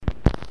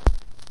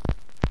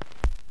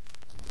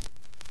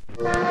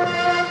Hey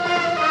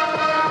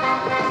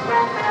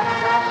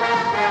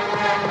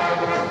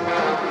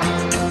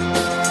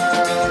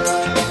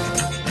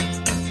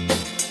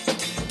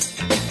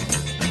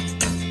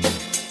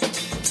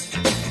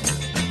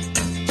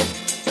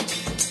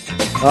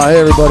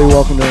everybody,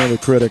 welcome to Another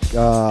Critic.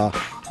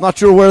 Not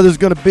sure where this is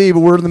going to be, but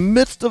we're in the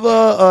midst of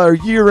a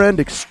year-end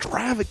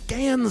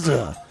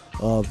extravaganza.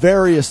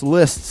 Various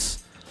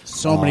lists.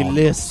 So many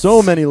lists.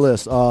 So many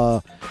lists.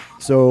 Depending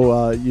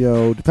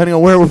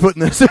on where we're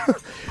putting this,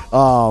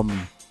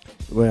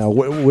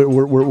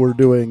 we're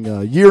doing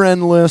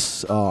year-end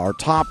lists, our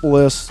top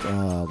lists,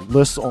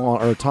 lists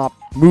on our top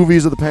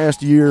movies of the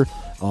past year,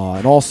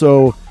 and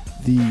also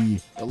the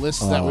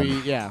lists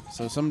that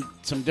so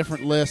some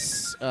different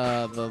lists,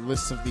 the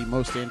lists of the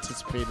most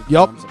anticipated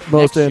films of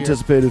most next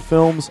anticipated year.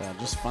 films.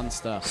 Just fun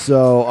stuff.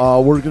 So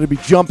we're going to be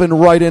jumping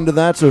right into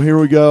that. So here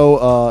we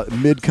go,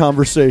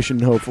 mid-conversation,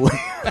 hopefully.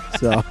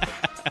 So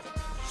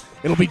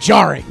it'll be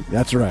jarring.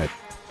 That's right.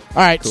 All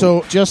right, Cool.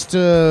 So just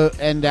to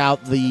end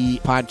out the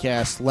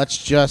podcast, let's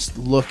just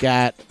look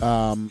at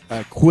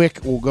a quick.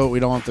 We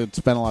don't have to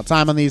spend a lot of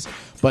time on these,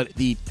 but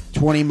the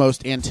 20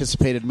 most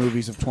anticipated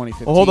movies of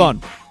 2015. Well, hold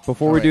on.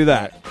 Before we do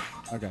that,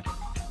 okay.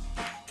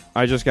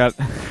 I just got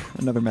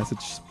another message,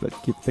 but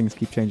things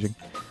keep changing.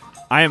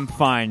 I am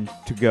fine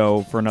to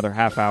go for another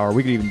half hour.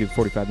 We could even do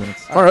 45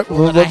 minutes. All right.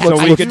 Well,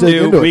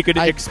 we could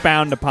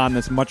expound upon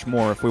this much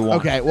more if we want.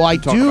 Okay. Well, I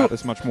talk do. About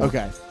this much more.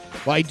 Okay.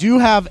 Well, I do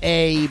have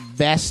a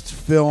best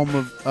film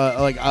of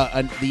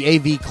the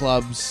AV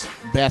Club's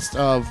best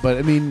of, but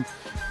I mean,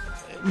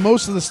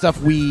 most of the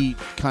stuff we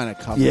kind of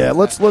covered. Yeah,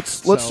 let's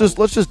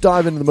just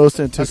dive into the most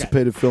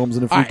anticipated films,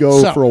 and if we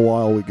go for a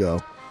while, we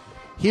go.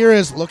 Here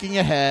is looking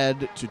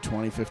ahead to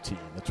 2015,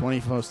 the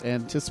 20 most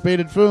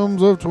anticipated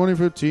films of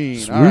 2015.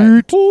 Sweet. All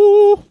right.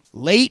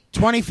 Late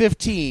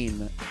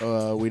 2015.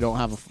 We don't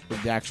have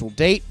the actual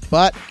date,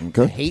 but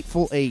The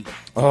Hateful Eight.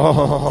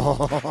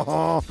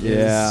 Oh,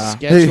 is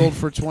scheduled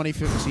for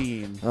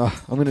 2015. I'm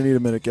gonna need a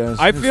minute, guys.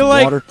 I Here's feel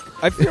some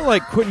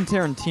like Quentin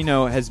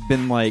Tarantino has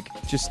been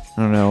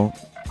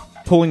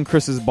pulling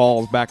Chris's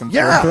balls back and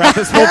forth throughout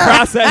this whole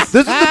process.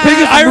 This is the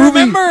biggest movie.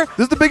 Remember,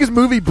 this is the biggest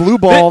movie blue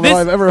ball that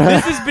I've ever had.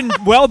 This has been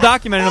well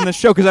documented on this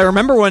show because I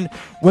remember when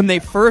they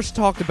first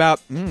talked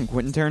about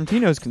Quentin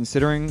Tarantino's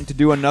considering to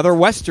do another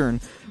Western,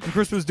 and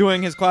Chris was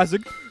doing his classic,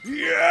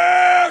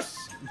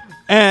 yes!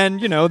 And,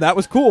 that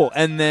was cool.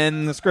 And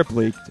then the script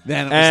leaked.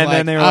 Then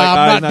they were like,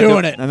 I'm not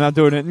doing it. I'm not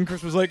doing it. And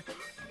Chris was like,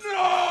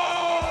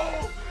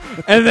 no!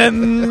 And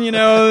then,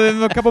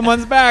 a couple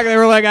months back, they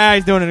were like,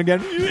 he's doing it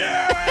again.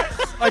 Yes!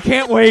 I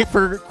can't wait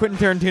for Quentin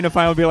Tarantino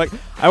finally to be like,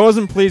 I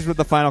wasn't pleased with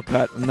the final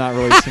cut. I'm not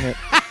releasing it.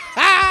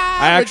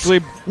 I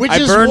burned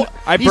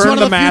he's one the of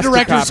the few master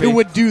directors copy. who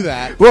would do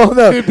that. Well,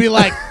 no. He'd be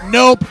like,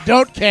 nope,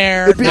 don't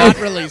care, not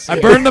releasing I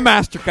it. burned the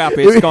master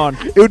copy. It's gone.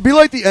 It would be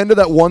like the end of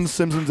that one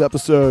Simpsons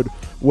episode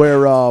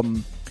where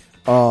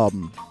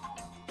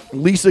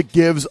Lisa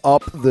gives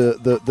up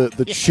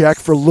the check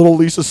for little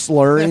Lisa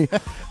Slurry,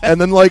 and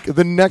then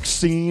the next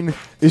scene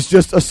is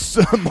just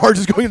Marge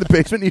is going in the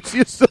basement and you see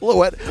a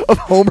silhouette of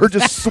Homer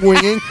just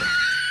swinging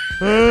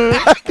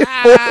back and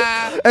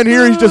forth. And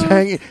here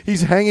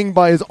he's hanging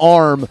by his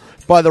arm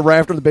by the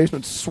rafter of the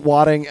basement,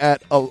 swatting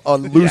at a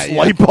loose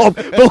light bulb.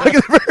 But at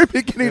the very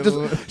beginning,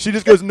 she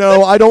just goes,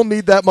 "No, I don't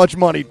need that much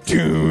money."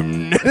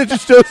 And it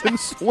just shows him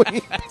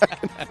swinging back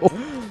and forth.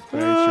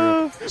 Very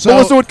true. So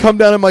Melissa would come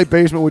down in my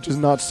basement, which is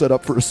not set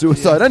up for a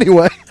suicide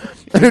anyway.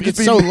 And it'd it's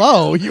be so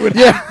low. You would,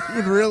 you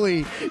would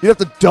really. You'd have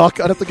to duck.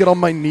 I'd have to get on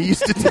my knees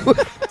to do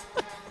it.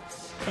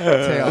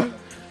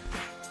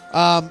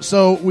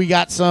 So we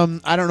got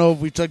some. I don't know if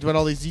we talked about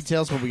all these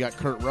details, but we got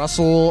Kurt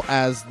Russell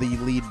as the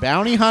lead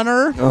bounty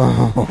hunter.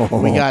 Oh.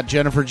 We got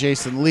Jennifer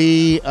Jason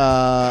Leigh.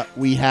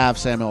 We have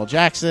Samuel L.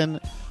 Jackson.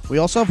 We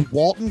also have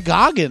Walton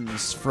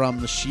Goggins from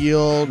The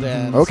Shield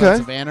and Sons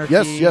of Anarchy.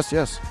 Yes.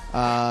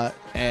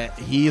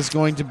 He is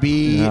going to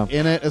be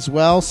in it as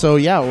well. So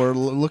we're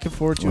looking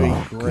forward to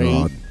a great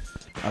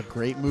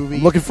movie.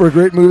 I'm looking for a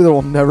great movie that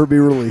will never be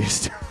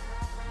released.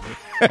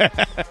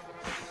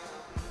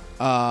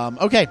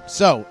 Okay,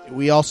 so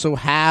we also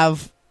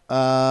have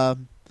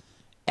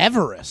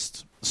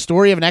Everest.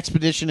 Story of an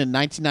expedition in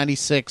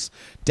 1996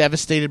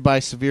 devastated by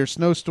a severe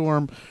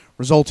snowstorm,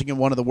 resulting in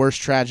one of the worst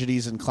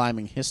tragedies in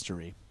climbing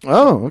history.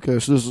 Oh, okay.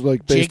 So this is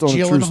based Jake on a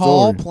true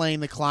Gyllenhaal story.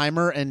 playing the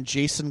climber, and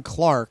Jason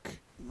Clarke.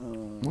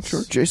 I'm not sure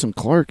who Jason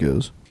Clarke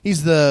is.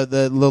 He's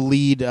the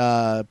lead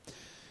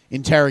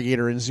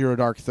interrogator in Zero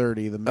Dark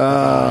 30.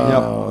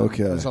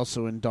 Okay. He's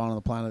also in Dawn of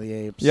the Planet of the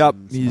Apes. Yep,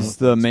 he's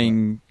the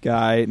main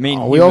guy,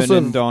 human also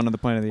in Dawn of the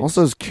Planet of the Apes.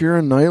 Also has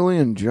Keira Knightley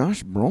and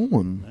Josh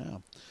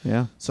Brolin.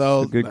 Yeah.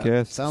 So good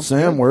cast. Sounds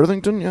Sam good.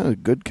 Worthington,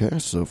 good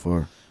cast so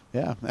far.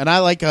 Yeah, and I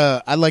like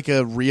a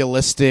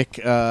realistic,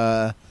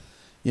 man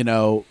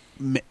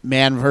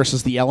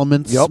versus the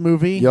elements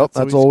movie. Yep,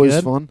 that's always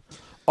good. fun.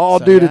 Oh,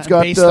 so, dude, it's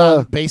got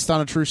based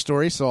on a true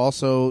story, so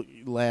also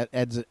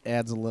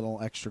adds a little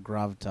extra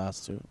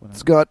gravitas to it. Whatever.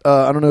 It's got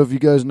I don't know if you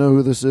guys know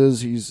who this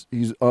is. He's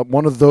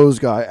one of those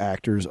guy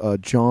actors,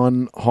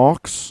 John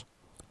Hawkes.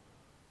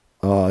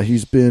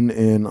 He's been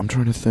in. I'm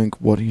trying to think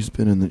what he's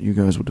been in that you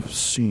guys would have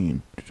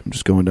seen. I'm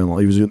just going down.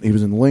 He was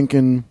in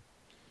Lincoln.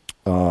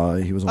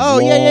 He was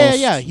on Lost.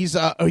 Yeah.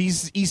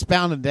 He's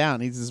Eastbound and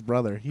Down. He's his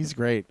brother. He's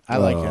great. I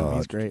like him.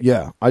 He's great.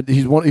 Yeah,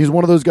 he's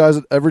one of those guys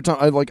that every time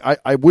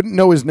I wouldn't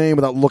know his name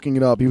without looking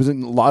it up. He was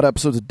in a lot of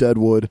episodes of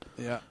Deadwood.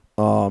 Yeah.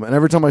 And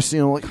every time I see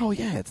him, I'm like, oh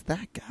yeah, it's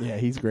that guy. Yeah,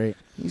 he's great.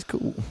 He's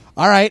cool.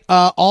 All right.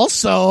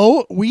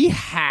 Also, we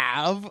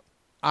have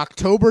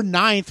October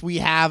 9th, we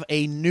have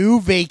a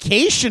new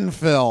vacation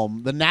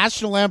film, the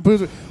National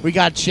Lampoon's. We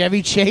got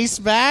Chevy Chase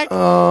back.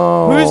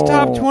 Oh, Whose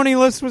top 20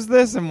 list was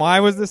this, and why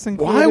was this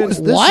included? Why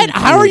was this What?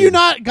 How are included? you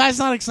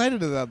not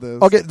excited about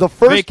this? Okay, the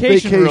first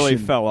Vacation really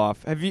fell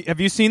off. Have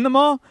you seen them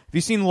all? Have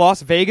you seen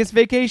Las Vegas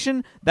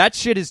Vacation? That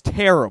shit is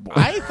terrible.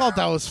 I thought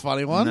that was a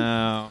funny one.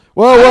 No.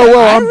 Whoa!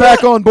 I'm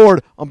back on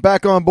board.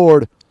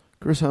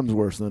 Chris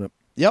Hemsworth's in it.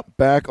 Yep.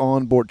 Back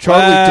on board.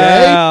 Charlie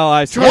Day.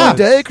 I saw Charlie it.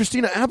 Day,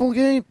 Christina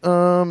Applegate,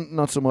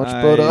 not so much,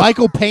 but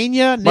Michael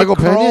Pena, Nick Michael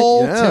Pena,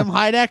 Kroll, yeah. Tim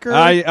Heidecker.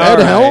 Ed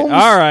Helms.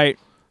 All right.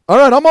 all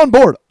right, I'm on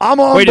board.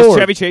 Wait, is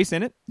Chevy Chase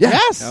in it? Yeah.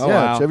 Yes. Oh, yeah,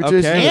 wow. Chevy Okay.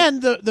 Chase. is in it.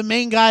 And the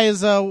main guy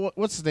is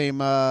what's his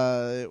name?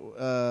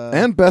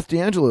 And Beth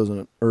D'Angelo's in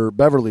it, or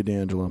Beverly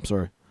D'Angelo. I'm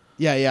sorry.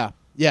 Yeah.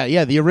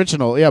 The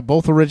original. Yeah,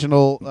 both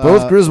original.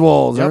 Both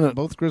Griswolds are in it.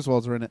 Both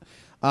Griswolds are in it.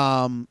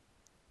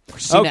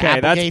 Christina Okay,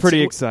 that's Applegate's pretty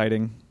in-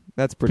 exciting.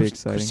 That's pretty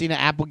exciting. Christina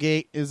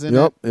Applegate is in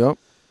Yep. it. So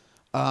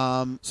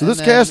And this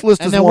cast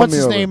list and has then won what's me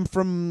his over. name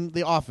from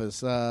The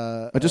Office?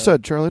 I just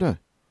said Charlie Day.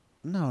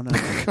 No.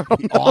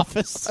 The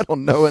Office. I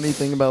don't know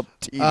anything about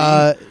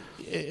TV.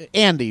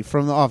 Andy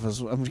from The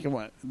Office.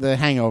 The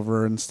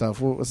Hangover and stuff.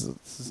 What was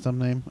his dumb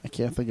name? I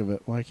can't think of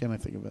it. Why can't I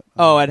think of it?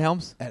 Oh, Ed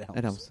Helms? Ed Helms.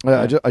 Ed Helms.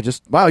 Yeah, I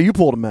just wow, you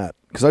pulled a Matt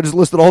because I just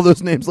listed all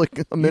those names like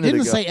a You minute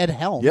didn't ago. say Ed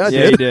Helms. Yeah, I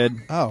Yeah, did. you did.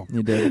 Oh.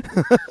 You did.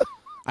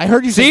 I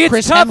heard you See, say it's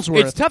Chris tough. Hemsworth.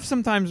 It's tough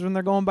sometimes when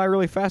they're going by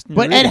really fast. And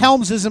But you're Ed reading.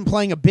 Helms isn't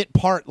playing a bit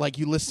part like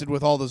you listed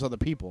with all those other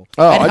people.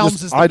 Oh, Ed I Helms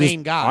just, is the I main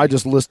just, guy. I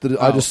just listed it.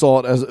 I Oh. just saw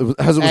it as it was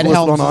Ed listed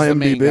Helms on is the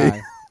main IMDb.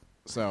 guy.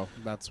 So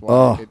that's why.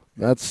 Oh,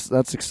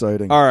 that's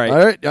exciting. All right. All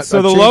right. So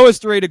I the changed-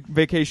 lowest rated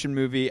vacation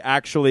movie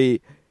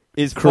actually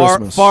is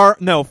Christmas. far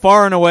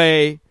and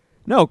away.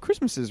 No,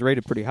 Christmas is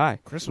rated pretty high.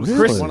 Christmas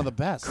Really? is one of the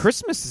best.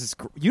 Christmas is.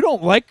 You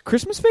don't like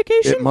Christmas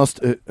Vacation?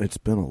 It's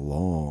been a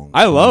long.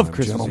 I love time,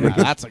 Christmas gentlemen.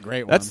 Yeah, that's a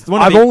great one. That's one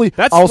of I've the, only-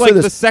 That's I'll say like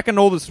this. the second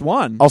oldest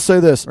one, I'll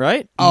say this. right?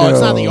 it's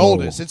not the No.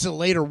 oldest. It's a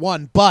later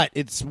one, but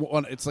it's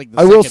one. It's like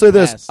the I will second say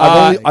this. best.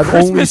 I've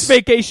Christmas only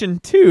Vacation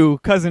 2,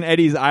 Cousin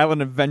Eddie's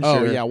Island Adventure.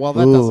 Oh yeah, well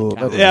that Ooh, doesn't that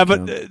count. doesn't Yeah,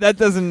 count. but that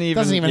doesn't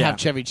even Doesn't even yeah. have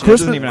Chevy Chase.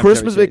 doesn't even have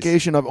Christmas Chevy Chase.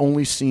 Vacation. I've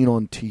only seen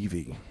on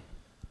TV.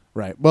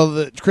 Right. Well,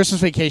 the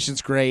Christmas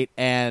Vacation's great,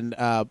 and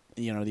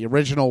the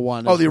original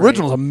one. Oh, is the great.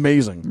 original's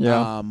amazing.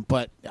 Yeah.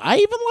 But I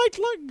even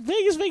liked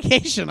Vegas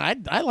Vacation.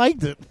 I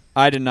liked it.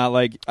 I did not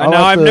like. I'll Now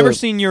have I've never to-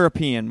 seen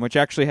European, which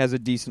actually has a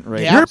decent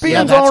rating. Yeah,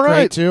 European's that's all right.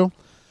 great too.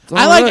 It's all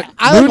I like right.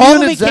 all Moon the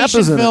Unit vacation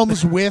Zappa's in it.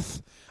 films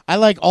with. I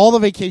like all the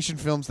vacation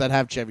films that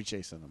have Chevy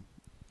Chase in them.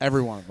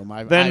 Every one of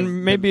them.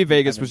 Then maybe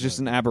Vegas was just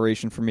an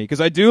aberration for me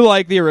because I do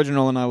like the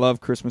original and I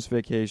love Christmas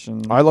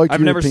Vacation. I like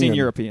I've never seen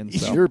European. European.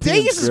 So. European's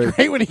Vegas is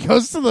great when he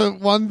goes to the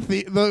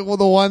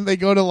one they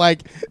go to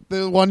like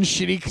the one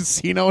shitty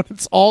casino and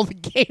it's all the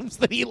games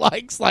that he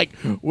likes, like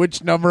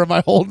which number am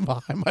I holding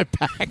behind my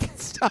back and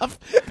stuff.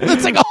 And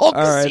it's like a whole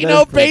All right, casino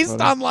that's pretty based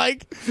funny. on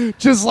like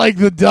just like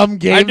the dumb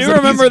games. I do that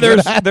remember he's good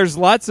there's at. there's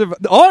lots of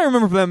all I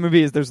remember from that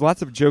movie is there's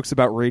lots of jokes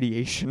about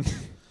radiation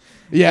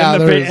yeah in,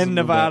 there is a in little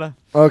Nevada.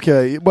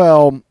 Okay.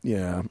 Well,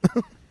 yeah.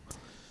 bit.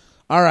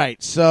 All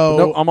right, so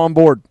No, I'm on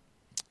board.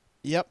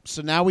 yep.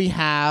 So now we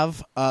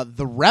have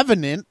The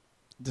Revenant,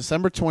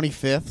 December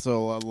 25th.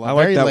 So I like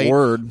very that late.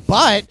 word.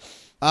 But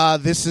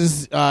this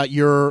is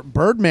your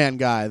Birdman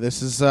guy.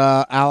 This is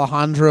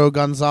Alejandro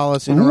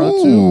Gonzalez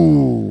Inarritu.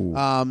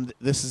 Ooh.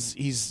 This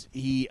is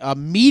he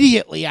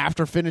immediately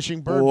after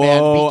finishing Birdman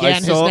Whoa, I began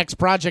his saw- next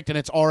project, and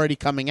it's already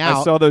coming I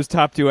out. saw those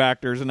top two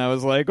actors and I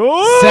was like,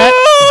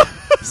 oh!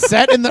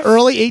 Set in the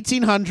early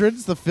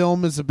 1800s, the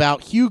film is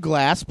about Hugh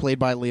Glass, played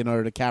by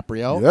Leonardo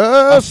DiCaprio,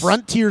 Yes. a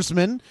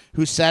frontiersman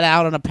who set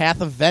out on a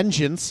path of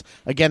vengeance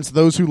against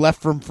those who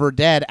left him for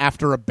dead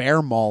after a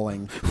bear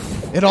mauling.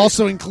 It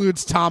also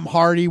includes Tom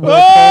Hardy, Will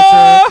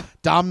Ah! Poulter,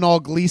 Domhnall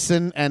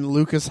Gleeson, and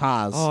Lucas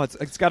Haas. Oh,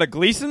 it's got a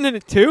Gleason in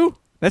it too?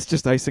 That's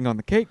just icing on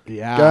the cake.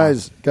 yeah,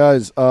 Guys.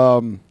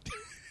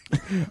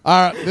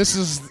 this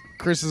is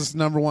Chris's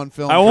number one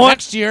film I for want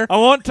next year. I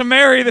want to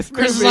marry this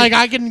movie. Chris is like,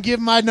 I can give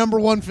my number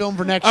one film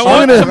for next I year.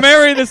 want gonna- to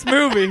marry this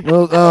movie.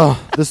 Well,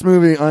 this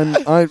movie, I'm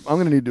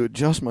gonna need to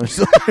adjust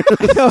myself.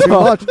 It's too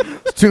much.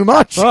 It's too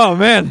much. Oh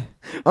man.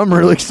 I'm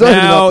really excited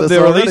Now about this the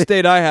already. release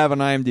date I have on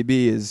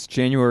IMDb is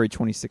January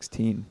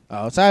 2016.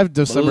 Oh, it's I have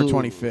December Ooh.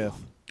 25th.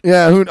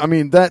 Yeah,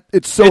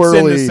 it's so it's early.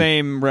 in the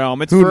same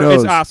realm. It's Who it's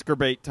knows? Oscar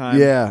bait time.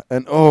 Yeah,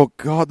 and oh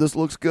god, this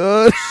looks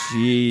good.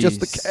 Jeez. Just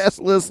the cast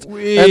list and the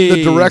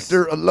Jeez.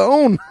 director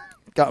alone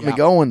got me Yeah.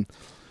 going.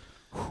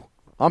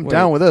 I'm Wait.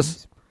 down with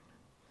this.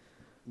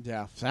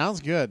 Yeah,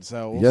 sounds good.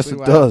 So we'll Yes, see it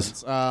what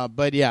does. happens.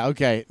 But yeah,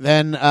 okay.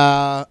 Then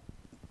I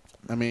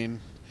mean,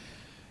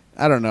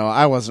 I don't know.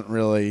 I wasn't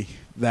really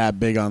that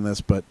big on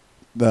this, but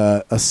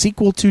a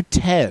sequel to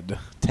Ted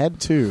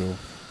 2.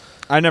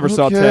 I never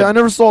saw Okay, Ted. I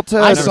never saw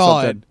Ted. never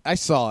saw Ted. I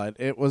saw it.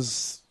 It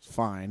was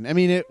fine. I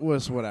mean, it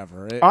was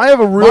whatever. I have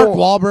a real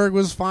Mark Wahlberg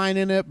was fine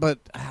in it, but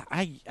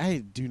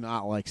I do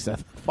not like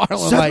Seth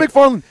MacFarlane. Seth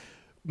MacFarlane.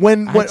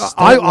 When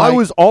I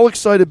was all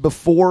excited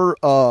before,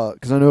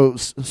 because I know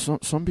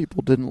some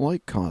people didn't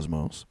like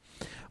Cosmos.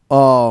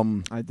 I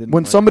didn't.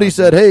 When like somebody Cosmos.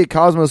 said, "Hey,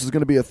 Cosmos is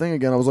going to be a thing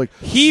again," I was like,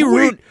 He "Sweet."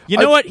 ruined. You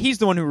know what? He's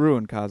the one who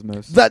ruined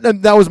Cosmos. That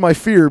was my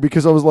fear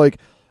because I was like,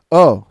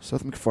 "Oh,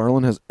 Seth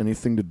MacFarlane has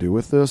anything to do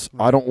with this?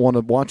 I don't want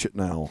to watch it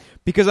now."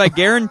 Because I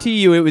guarantee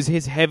you, it was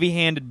his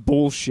heavy-handed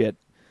bullshit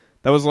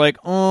that was like,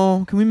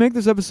 "Oh, can we make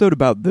this episode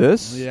about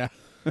this? Yeah.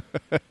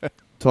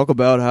 Talk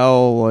about how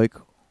like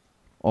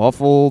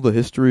awful the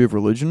history of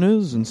religion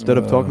is instead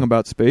of talking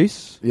about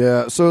space."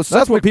 Yeah, so That's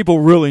Seth what people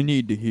really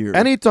need to hear.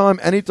 Anytime,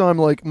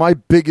 like my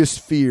biggest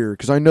fear,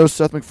 because I know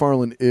Seth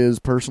MacFarlane is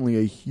personally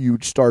a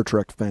huge Star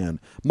Trek fan.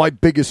 My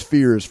biggest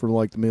fear is for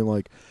like me,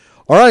 like,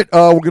 all right,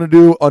 we're gonna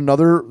do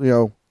another,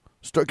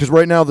 because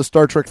right now the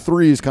Star Trek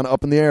 3 is kind of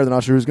up in the air. They're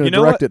not sure who's gonna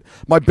direct it.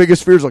 My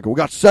biggest fear is like, we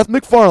got Seth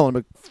MacFarlane.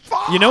 Like,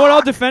 You know what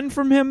I'll defend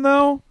from him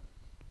though,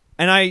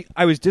 and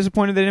I was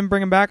disappointed they didn't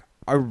bring him back.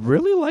 I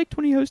really liked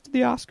when he hosted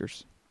the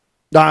Oscars.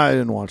 I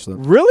didn't watch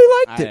them.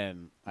 Really liked it.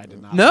 I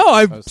did not. No,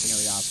 like I hosting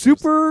of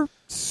the Oscars.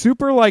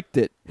 super liked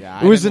it.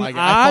 Yeah, it was didn't an like it.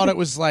 odd. I thought it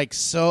was like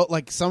so.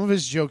 Like some of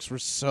his jokes were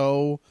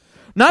so.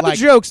 Not like-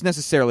 the jokes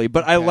necessarily,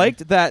 but I Okay.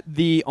 liked that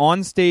the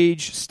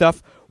onstage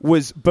stuff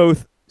was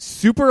both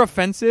super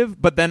offensive,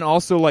 but then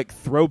also like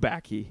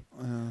throwbacky.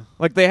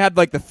 Like they had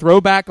like the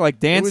throwback like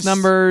dance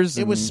numbers.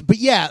 It and- was, but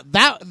yeah,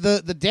 that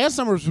the dance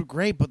numbers were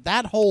great. But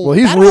that whole Well,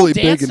 he's that really whole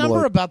big dance into, number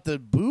like- about the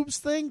boobs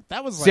thing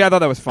that was. Like, See, I thought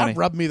that was funny. That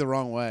rubbed me the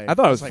wrong way. I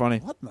thought it was like, funny.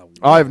 What in the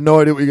I have no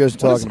idea what you guys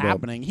are What is talking about.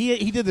 happening?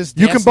 He did this.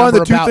 You dance combine the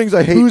number two about things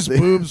I hate. Whose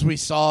boobs we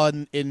saw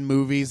in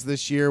movies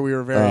this year? We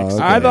were very Oh,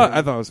 excited. okay.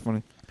 I thought it was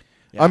funny.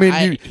 Yeah, I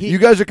mean, you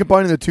guys are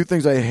combining the two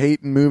things I hate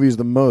in movies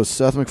the most: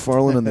 Seth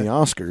MacFarlane and the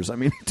Oscars. I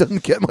mean, it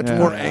doesn't get much Yeah.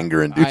 more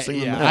anger-inducing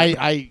than that.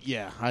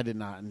 I did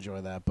not enjoy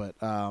that, but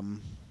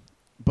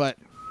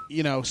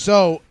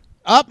so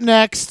up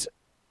next,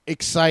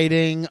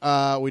 exciting.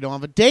 We don't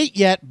have a date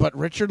yet, but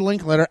Richard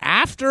Linklater,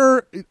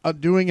 after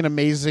doing an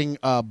amazing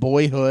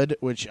Boyhood,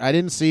 which I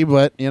didn't see,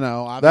 but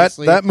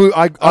obviously that movie,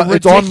 it's on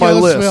my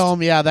ridiculous list.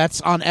 film. Yeah,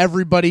 that's on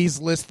everybody's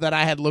list that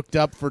I had looked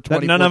up for That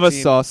 2014. none of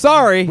us saw.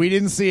 Sorry. We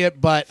didn't see it,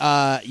 but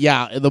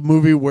the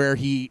movie where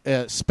he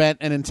spent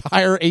an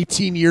entire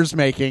 18 years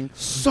making.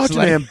 Such So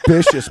an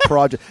ambitious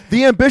project.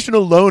 The ambition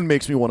alone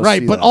makes me want to see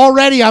Right, but that.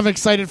 already I'm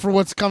excited for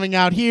what's coming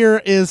out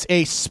here is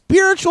a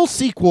spiritual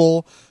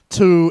sequel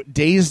to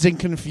Dazed and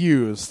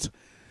Confused.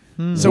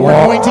 So we're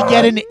going to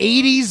get an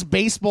 80s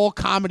baseball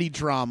comedy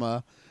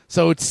drama.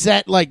 So it's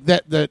set like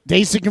that. The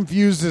Dazed and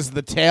Confused is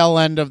the tail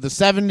end of the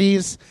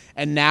 70s,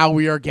 and now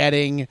we are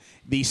getting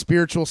the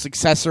spiritual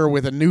successor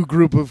with a new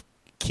group of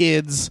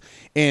kids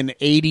in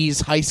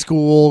 80s high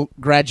school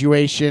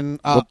graduation.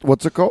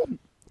 What's it called?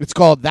 It's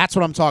called That's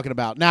What I'm Talking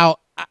About. Now,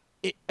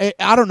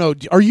 I don't know.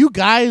 Are you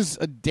guys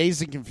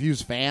Dazed and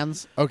Confused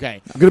fans?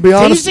 Okay. I'm going to be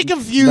honest. Dazed and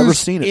Confused never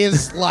seen it.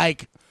 is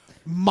like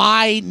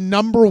my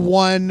number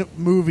one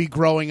movie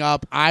growing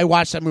up. I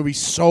watched that movie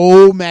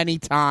so many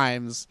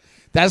times.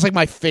 That's like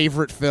my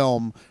favorite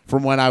film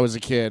from when I was a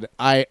kid.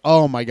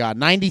 Oh my God.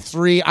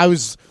 93. I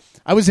was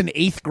in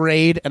 8th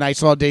grade and I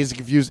saw Dazed and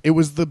Confused. It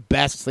was the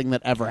best thing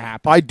that ever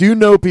happened. I do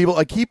know people.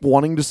 I keep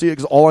wanting to see it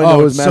because all I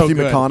know is it's so Matthew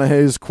good.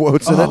 McConaughey's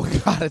quotes in Oh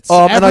it. God, it's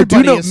And I do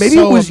everybody know. is Maybe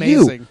so it was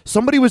amazing. you.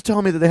 Somebody was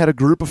telling me that they had a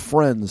group of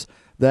friends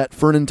that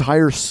for an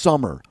entire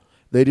summer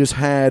they just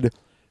had.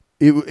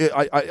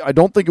 I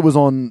don't think it was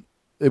on.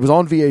 It was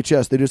on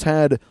VHS. They just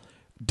had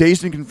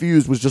Dazed and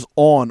Confused was just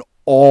on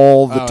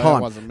all the Oh, that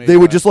time. wasn't me, They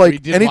would but just we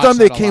like did anytime watch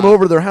they that a came lot.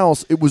 over to their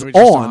house, it was It was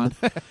just on,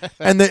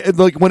 and they,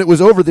 like when it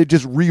was over, they'd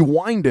just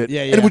rewind it,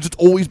 Yeah, and it yeah. would just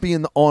always be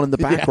on in the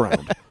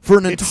background for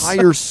an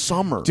entire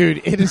summer.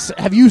 Dude, it is.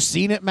 Have you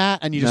seen it, Matt?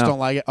 And you just No. don't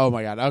like it? Oh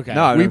my God. Okay.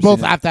 No, I've we never both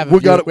seen it. have to have.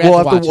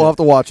 We'll have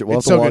to watch it. We'll have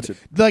It's to so watch good.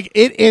 it. Like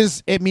it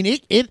is. I mean,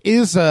 it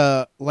is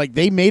a like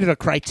they made it a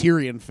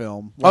Criterion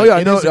film. Oh, Like, yeah, I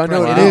it know- is a I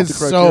know It it's is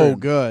a so Criterion.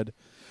 good.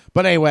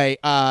 But anyway,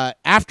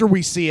 after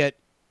we see it,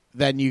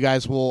 then you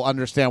guys will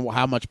understand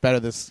how much better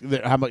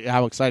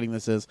how exciting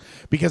this is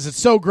because it's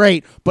so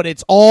great. But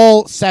it's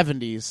all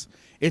 70s.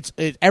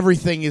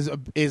 Everything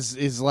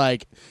is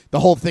like the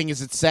whole thing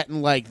is it's set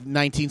in like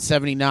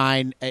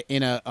 1979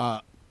 in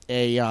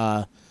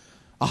a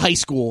high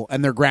school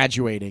and they're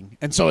graduating,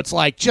 and so it's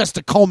like just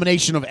a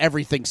culmination of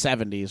everything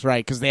 70s,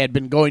 right? Because they had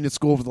been going to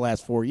school for the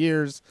last 4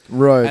 years,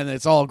 Right. And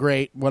it's all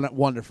great,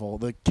 wonderful.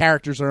 The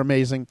characters are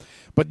amazing,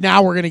 but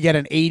now we're gonna get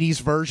an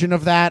 80s version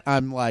of that.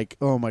 I'm like,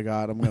 oh my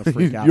God, I'm gonna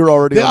freak out. You're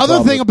already the on other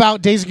top of thing it.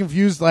 about Dazed and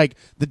Confused, like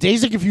the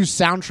Dazed and Confused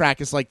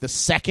soundtrack is like the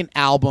second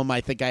album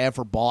I think I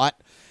ever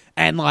bought,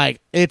 and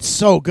like it's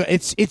so good.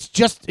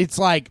 It's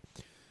like.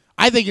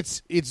 I think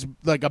it's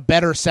like a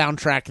better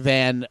soundtrack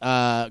than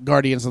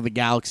Guardians of the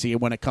Galaxy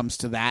when it comes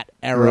to that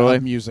era Really?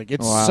 of music.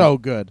 It's Wow. so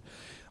good.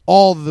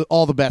 all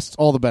the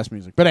best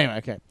music. But anyway,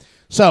 okay.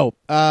 So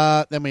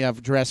then we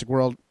have Jurassic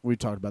World. We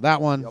talked about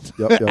that one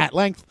Yep. at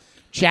length.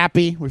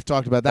 Chappie, we've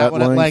talked about that At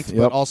one at length, length,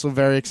 but yep. also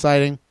very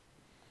exciting.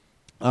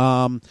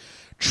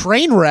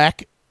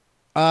 Trainwreck,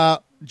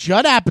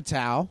 Judd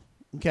Apatow.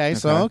 Okay,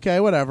 so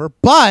whatever.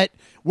 But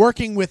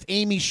working with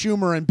Amy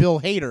Schumer and Bill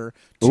Hader,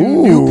 two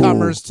Ooh.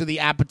 newcomers to the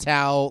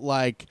Apatow,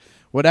 like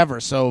whatever.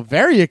 So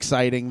very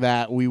exciting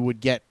that we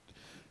would get,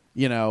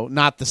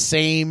 not the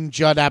same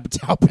Judd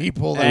Apatow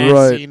people that we've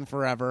Right. seen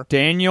forever.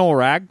 Daniel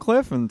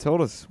Radcliffe and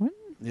Tilda Swinton.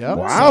 Yep.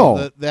 Wow.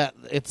 So that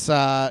it's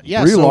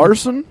Brie so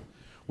Larson.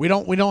 we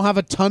don't have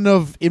a ton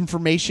of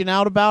information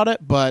out about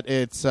it, but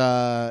it's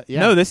No,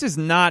 this is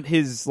not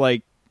his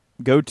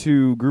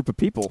go-to group of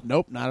people.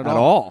 Nope, not at At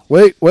all.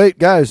 all. Wait,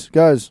 guys,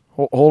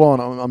 hold on.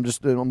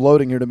 I'm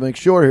loading here to make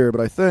sure here, but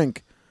I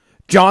think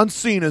John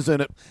Cena's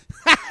in it.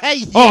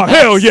 Oh,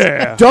 hell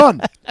yeah.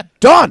 Done.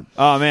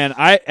 Oh man,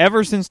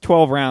 ever since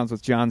 12 rounds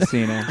with John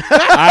Cena,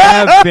 I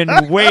have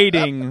been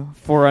waiting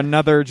for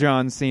another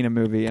John Cena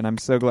movie, and I'm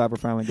so glad we're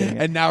finally getting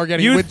it. And now we're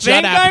getting You with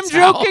think Judd I'm Apatow.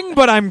 joking,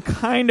 but I'm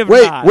kind of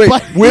Wait, not.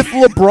 with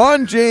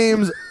LeBron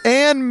James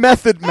and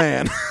Method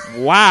Man.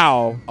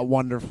 Wow.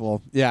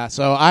 Wonderful. Yeah,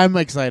 so I'm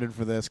excited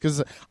for this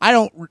because I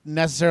don't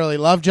necessarily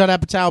love Judd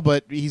Apatow,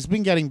 but he's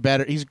been getting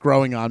better. He's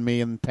growing on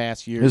me in the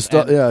past years. His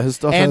stuff, his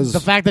stuff And has. the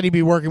fact that he'd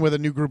be working with a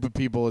new group of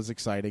people is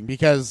exciting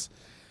because,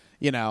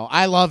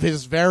 I love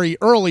his very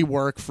early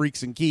work,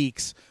 Freaks and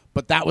Geeks,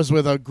 but that was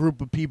with a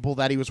group of people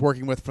that he was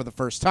working with for the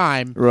first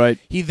time. Right.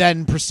 He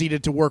then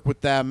proceeded to work with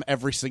them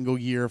every single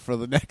year for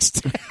the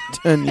next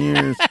 10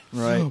 years.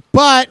 Right.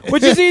 But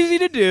Which is easy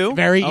to do.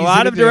 Very A easy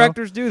lot to of do.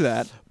 directors do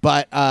that.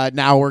 But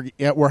now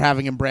we're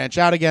having him branch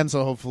out again,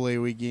 so hopefully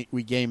we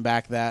gain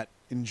back that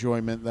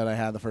enjoyment that I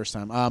had the first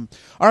time.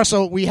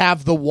 Also, we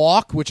have The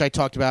Walk, which I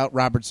talked about,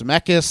 Robert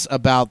Zemeckis,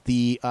 about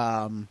the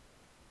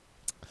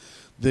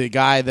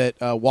guy that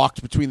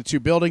walked between the two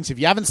buildings. If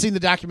you haven't seen the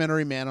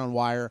documentary Man on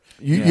Wire,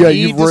 You've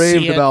need to see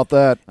raved it. about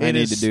that. I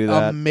need is to do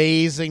that.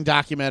 Amazing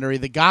documentary.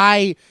 The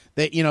guy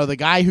that the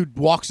guy who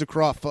walks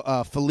across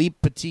Philippe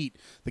Petit,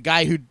 the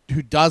guy who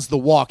does the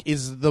walk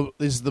is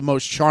the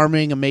most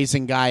charming,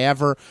 amazing guy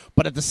ever.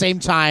 But at the same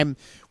time,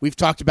 we've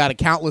talked about it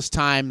countless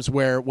times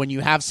where when you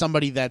have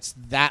somebody that's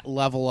that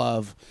level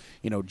of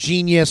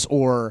genius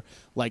or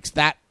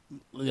that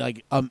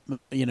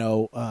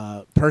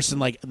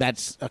person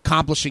that's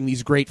accomplishing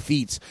these great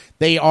feats,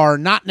 they are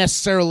not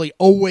necessarily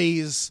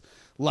always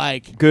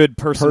Good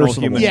personal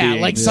Personable. human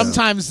beings.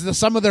 sometimes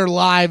some of their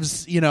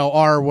lives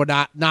are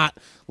not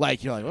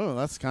you're like, oh,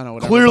 that's kind of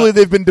whatever. Clearly, but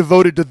they've been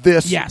devoted to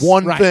this Yes,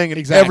 one right, thing, and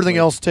exactly. everything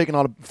else taken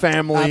on a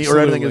family or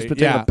everything has been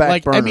taken on a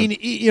back burner. I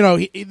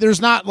mean, there's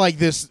not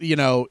this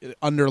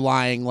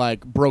underlying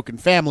broken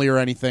family or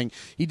anything.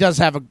 He does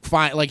have a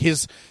fine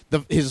his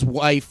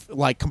wife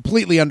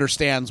completely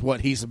understands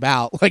what he's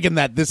about, in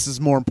that this is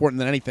more important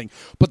than anything.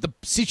 But the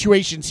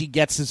situations he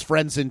gets his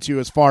friends into,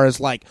 as far as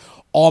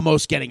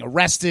almost getting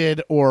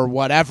arrested or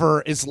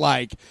whatever, is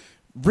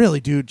really,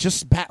 dude,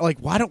 just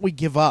why don't we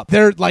give up?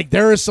 There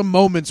are some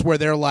moments where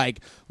they're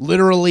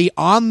literally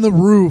on the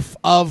roof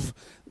of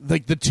the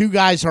two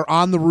guys are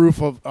on the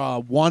roof of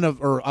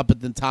or up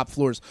at the top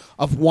floors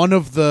of one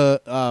of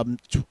the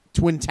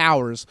twin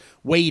towers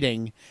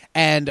waiting,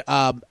 and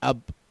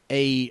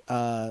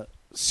a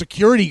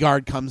security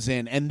guard comes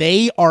in, and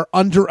they are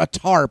under a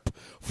tarp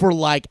for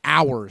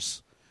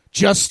hours,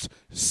 just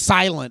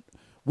silent,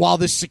 while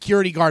this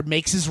security guard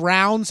makes his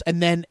rounds and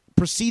then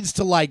proceeds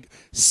to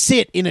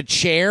sit in a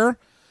chair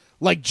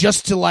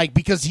just to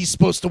because he's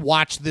supposed to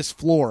watch this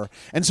floor,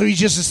 and so he's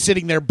just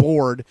sitting there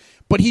bored,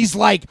 but he's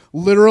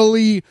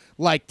literally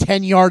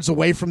 10 yards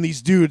away from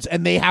these dudes,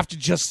 and they have to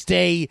just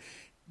stay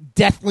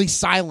deathly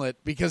silent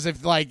because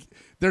if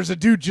there's a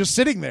dude just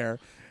sitting there,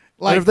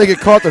 and if they get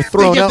caught, they're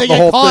thrown out, and the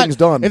whole thing's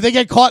done. If they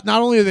get caught,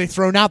 not only are they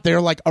thrown out,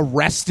 they're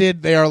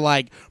arrested. They are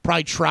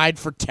probably tried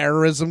for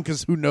terrorism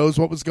because who knows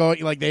what was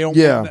going. They don't.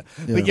 Yeah.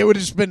 It would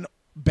have just been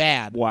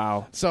bad.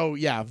 Wow. So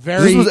yeah,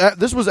 very.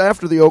 This was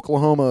after the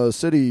Oklahoma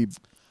City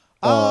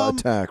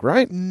attack,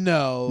 right?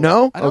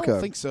 No, I don't Okay.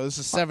 think so. This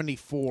is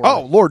 74.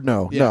 Oh Lord,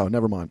 no, Yeah. no,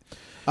 never mind.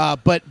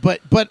 But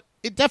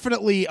it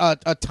definitely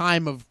a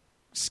time of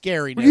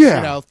scariness.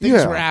 Yeah, Things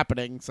yeah. were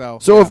happening. So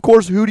Of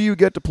course, who do you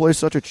get to play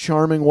such a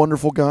charming,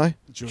 wonderful guy?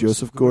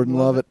 Joseph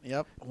Gordon-Levitt.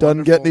 Yep.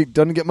 Doesn't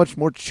get much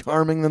more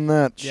charming than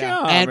that. Yeah.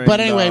 Charming, But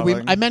anyway,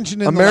 darling. I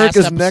mentioned in America's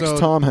the last next episode,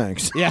 Tom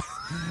Hanks. Yeah,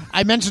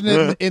 I mentioned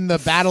it in the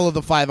Battle of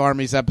the Five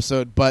Armies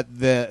episode, but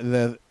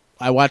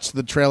I watched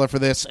the trailer for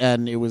this,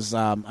 and it was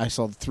I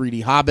saw the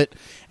 3D Hobbit,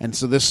 and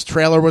so this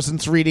trailer was in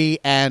 3D,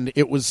 and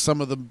it was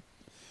some of the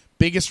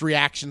biggest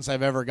reactions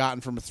I've ever gotten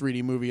from a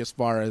 3D movie, as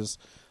far as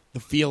the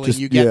feeling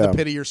you get in the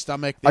pit of your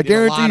stomach. They I did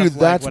a lot guarantee you of,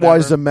 that's why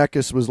whatever.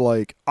 Zemeckis was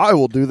like, I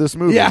will do this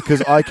movie Yeah.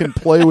 because I can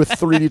play with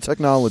 3D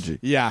technology.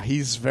 Yeah,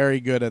 he's very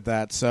good at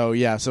that. So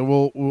yeah, so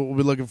we'll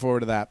be looking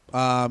forward to that.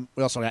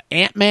 We also got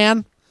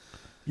Ant-Man.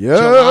 Yes.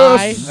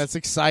 July. That's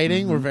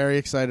exciting. We're very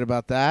excited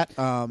about that.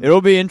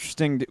 It'll be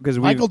interesting because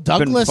we've Michael been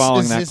Douglas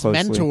following is that his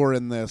closely. mentor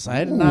in this.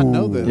 I did not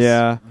know this.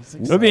 Yeah, That's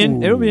it'll be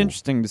exciting. it'll be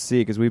interesting to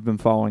see because we've been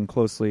following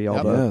closely all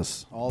Yep. the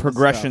Yes. All the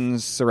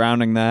progressions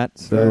surrounding that.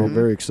 So. Very,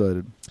 very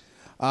excited.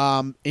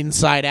 stuff.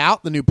 Inside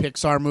Out, the new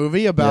Pixar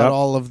movie about Yep.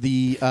 all of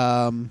the.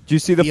 Did you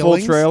see the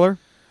feelings? full trailer?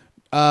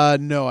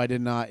 No, I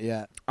did not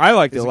yet. I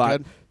liked it Is a it lot.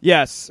 good?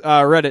 Yes,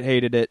 Reddit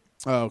hated it.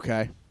 Oh,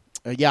 okay.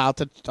 Yeah, I'll have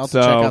to So check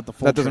out the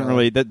full. that doesn't trailer.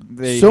 really.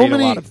 They So hate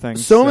many, a lot of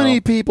things. so many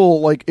people,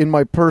 like in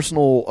my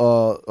personal,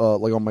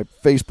 like on my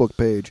Facebook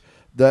page,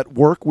 that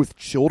work with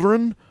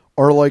children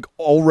are like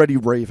already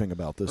raving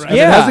about this. Right. And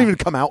Yeah. it hasn't even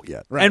come out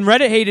yet. Right. And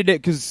Reddit hated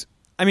it because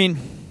I mean,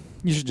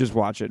 you should just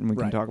watch it and we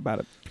can Right. talk about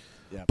it.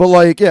 But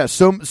like, yeah,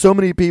 so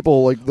many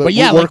people like that But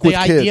yeah, work like the with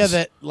kids. idea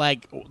that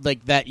like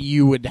that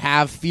you would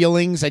have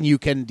feelings and you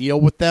can deal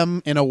with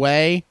them in a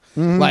way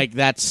like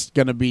that's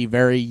going to be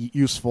very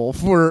useful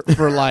for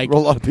like a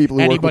lot of people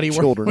who anybody work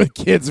with children. with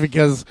kids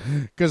because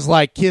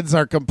like kids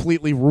are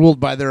completely ruled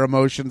by their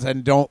emotions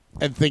and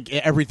think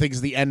everything's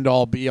the end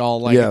all be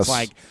all. Like Yes. it's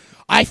like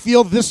I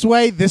feel this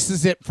way. This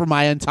is it for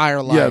my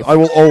entire life. Yeah, I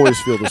will always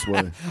feel this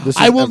way. This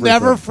I is will everything.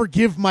 never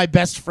forgive my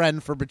best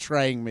friend for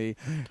betraying me.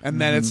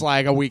 And then it's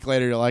like a week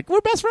later, you're like,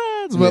 we're best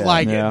friends. But Yeah.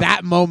 like Yeah.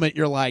 that moment,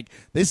 you're like,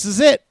 this is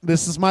it.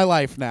 This is my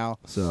life now.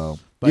 So,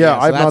 But yeah, yeah,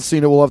 so I've not that's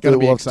seen it. We'll have gonna to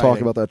be talk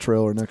exciting. about that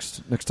trailer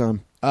next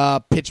time.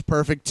 Pitch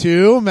Perfect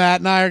 2. Matt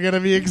and I are going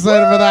to be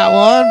excited for that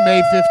one.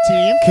 May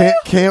 15th.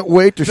 Can't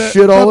wait to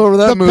shit all over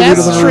that the movie.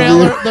 Best to the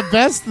trailer, review. the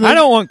best thing. I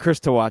don't want Chris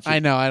to watch it. I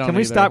know, I don't Can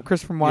we either. stop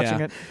Chris from watching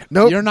Yeah. it?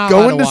 Nope, You're not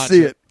allowed going to to watch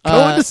see it. it.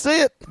 Going to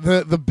see it.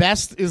 The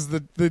best is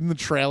in the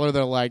trailer.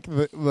 They're like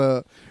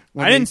the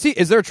when I didn't see.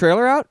 Is there a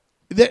trailer out?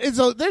 There's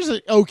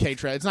an okay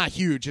trailer. It's not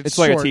huge. It's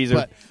like a short, teaser.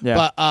 But,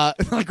 Yeah. but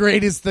the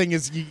greatest thing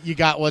is you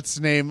got what's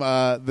his name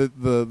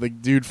the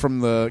dude from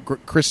the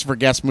Christopher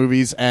Guest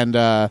movies and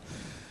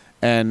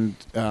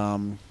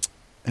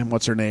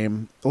what's her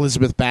name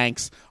Elizabeth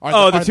Banks.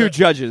 The two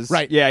judges.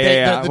 Right.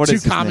 Yeah. The What two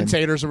is his name?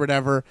 commentators or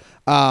whatever.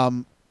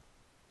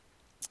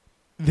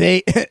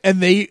 They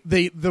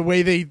the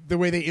way they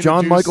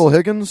John introduce- Michael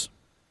Higgins.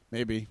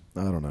 maybe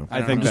I don't know. I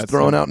don't think know. Just that's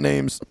throwing it. out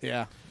names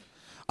yeah.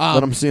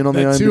 that I'm seeing on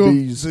the two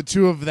IMDb's. the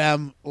two of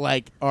them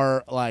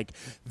are like,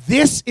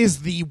 this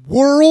is the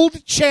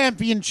world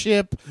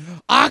championship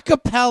a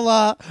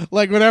cappella,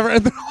 like whatever.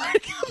 And they're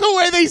like,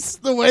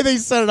 the way they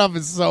set it up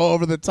is so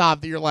over the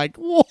top that you're like,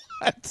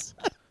 what?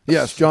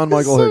 Yes, John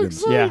Michael so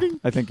Higgins. exciting. Yeah,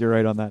 I think you're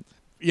right on that.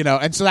 You know,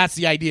 and so that's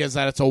the idea, is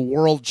that it's a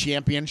world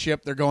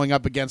championship. They're going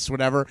up against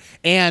whatever.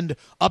 And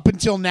up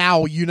until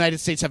now, United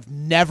States have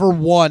never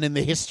won in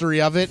the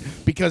history of it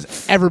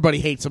because everybody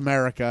hates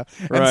America.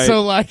 And Right.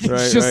 so, like, it's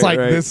Right, just right, like,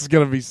 right. this is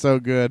going to be so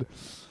good.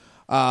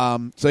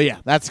 So, yeah,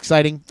 that's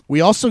exciting.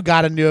 We also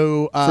got a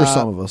new... For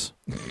some of us.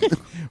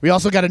 we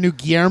also got a new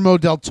Guillermo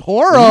del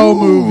Toro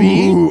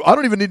movie Ooh, I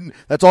don't even need.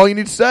 That's all you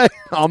need to say.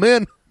 I'm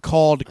in.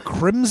 called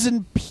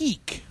Crimson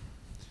Peak.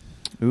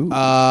 Ooh.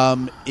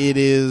 It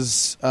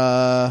is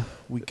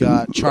we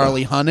got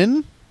Charlie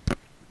Hunnam,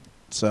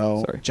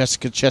 so Sorry.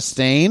 Jessica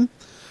Chastain,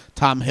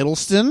 Tom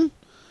Hiddleston,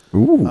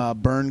 Ooh.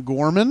 Bern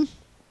Gorman,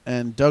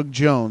 and Doug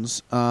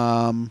Jones.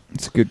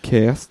 It's a good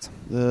cast.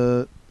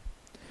 The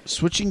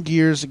switching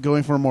gears,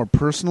 going for a more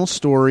personal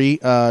story,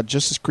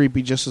 just as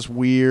creepy, just as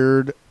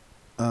weird.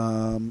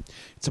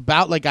 It's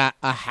about like a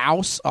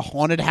house, a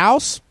haunted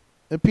house.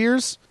 It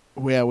appears.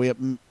 Yeah, we have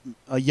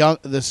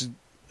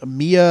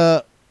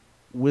Mia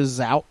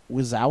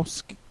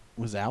Wazowska.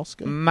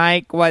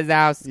 Mike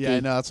Wazowski. Yeah, I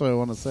know. That's what I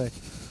want to say.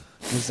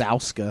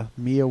 Wazowska.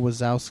 Mia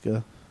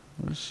Wazowska.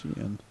 What is she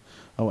in?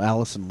 Oh,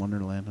 Alice in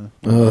Wonderland.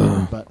 Huh?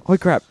 Ugh. But Holy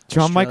crap.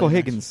 John Australian Michael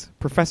accent. Higgins,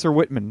 Professor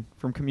Whitman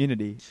from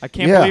Community. I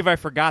can't Yeah. believe I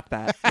forgot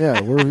that. Yeah,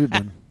 where have you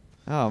been?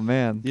 Oh,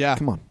 man. yeah.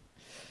 Come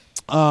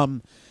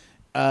on.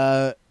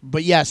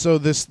 But yeah, so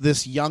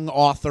this young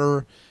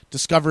author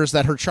discovers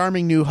that her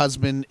charming new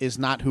husband is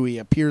not who he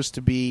appears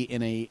to be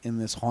in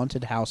this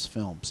haunted house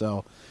film.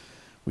 So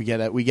we get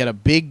a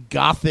big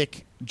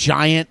gothic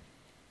giant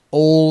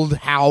old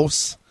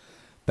house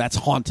that's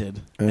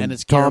haunted, And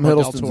it's Tom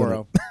Guillermo del Hiddleston's in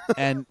Toro,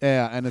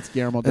 and it's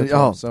Guillermo del And-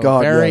 Toro. oh, so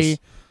God, very yes.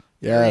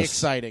 very Yes.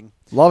 exciting.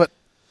 Love it.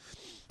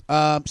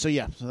 So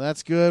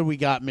that's good. We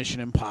got Mission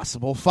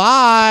Impossible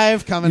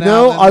 5 coming You out.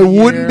 know, in I the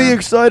wouldn't be year.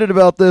 excited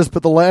about this,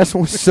 but the last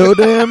one was so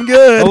damn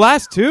good. The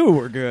last two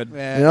were good.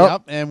 And, Yep.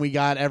 yep, and we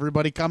got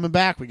everybody coming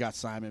back. We got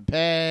Simon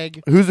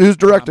Pegg, Who's Tom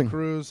directing?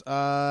 Cruise.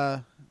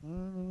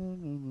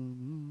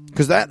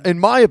 Because that, in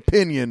my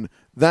opinion,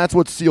 that's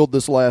what sealed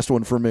this last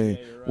one for me.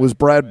 Was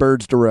Brad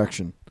Bird's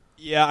direction?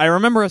 Yeah, I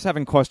remember us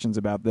having questions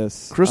about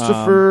this.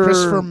 Christopher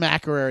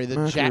McQuarrie, the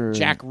McQuarrie.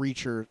 Jack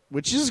Reacher,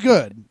 which is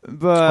good.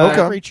 But Okay.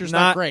 Jack Reacher's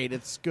not great.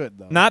 It's good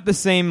though. Not the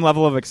same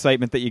level of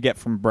excitement that you get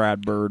from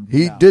Brad Bird.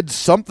 He did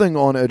something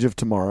on Edge of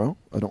Tomorrow.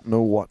 I don't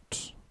know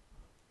what.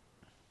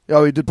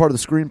 Oh, he did part of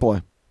the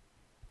screenplay.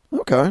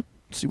 Okay.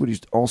 Let's see what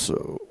he's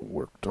also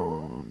worked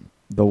on.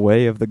 The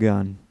Way of the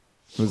Gun.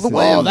 Was The his-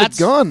 Way of the that's-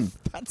 Gun.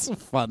 That's a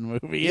fun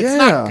movie. It's Yeah.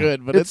 not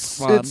good, but it's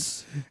fun.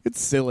 It's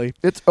It's silly.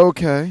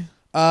 okay.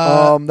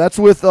 That's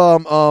with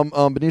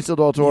Benicio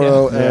del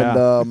Toro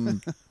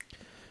and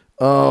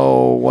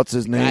what's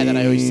his name? Guy that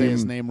I always say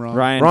his name wrong.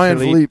 Ryan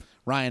Philippe.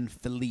 Ryan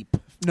Philippe.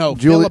 No,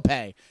 Julie-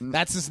 Philippe.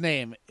 That's his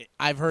name.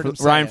 I've heard him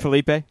say Ryan it.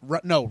 Felipe.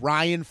 No,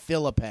 Ryan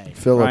Philippe.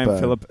 Ryan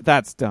Philippe.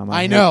 That's dumb.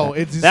 I hate know. that.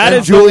 It's That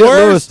is the Juliette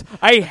worst. Lewis.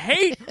 I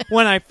hate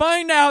when I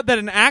find out that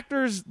an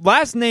actor's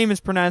last name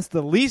is pronounced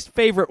the least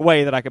favorite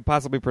way that I could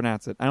possibly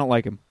pronounce it. I don't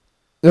like him.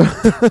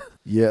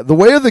 Yeah, The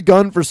Way of the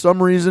Gun for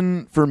some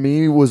reason for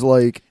me was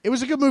like, It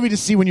was a good movie to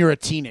see when you were a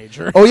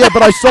teenager. oh yeah,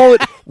 but I saw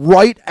it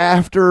right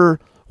after.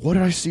 What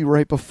did I see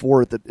right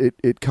before it that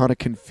it kind of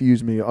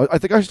confused me? I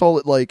think I saw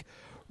it like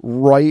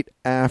right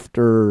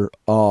after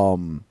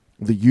The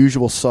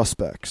Usual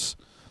Suspects.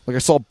 Like I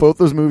saw both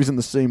those movies in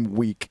the same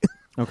week.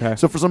 Okay.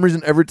 So for some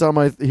reason, every time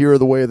I hear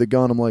The Way of the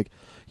Gun, I'm like,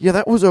 yeah,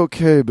 that was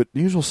okay, but The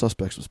Usual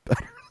Suspects was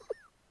better.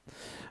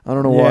 I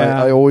don't know why.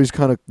 Yeah. I always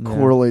kind of Yeah.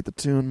 correlate the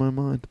two in my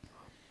mind.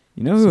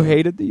 You know who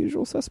hated The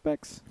Usual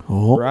Suspects?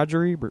 Oh,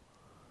 Roger Ebert.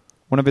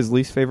 One of his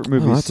least favorite oh,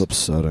 movies. that's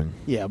upsetting.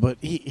 Yeah, but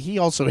he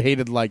also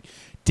hated like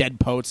Dead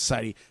Poets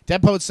Society.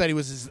 Dead Poets Society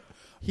was his.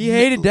 He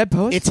hated Dead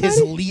Poets It's his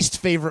Society? least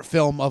favorite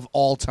film of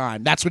all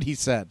time. That's what he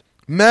said.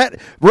 Matt,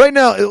 right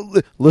now,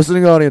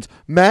 listening audience,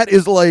 Matt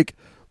is like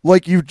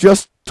you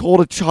just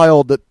told a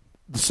child that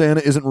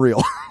Santa isn't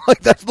real.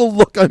 Like that's the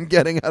look I'm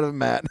getting out of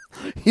Matt.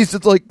 He's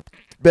just like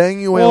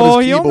banging away Well, on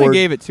his he keyboard. only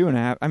gave it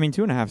 2.5. I mean,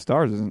 2.5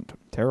 stars isn't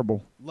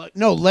terrible. Like,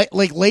 no, like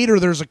later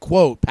there's a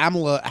quote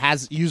Pamela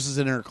uses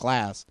in her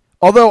class.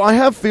 Although I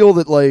have feel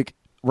that like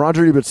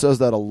Roger Ebert says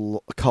that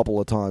a couple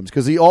of times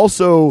because he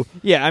also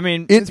Yeah, I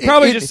mean, In- it's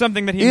probably in- just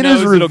something that he in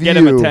knows his it'll get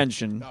him review-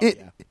 attention.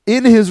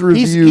 in his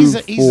review He's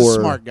a for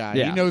smart guy.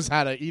 Yeah. He knows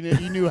how to. He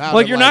knew how.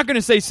 Like to, you're not going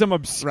to say some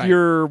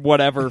obscure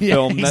whatever Yeah,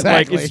 film that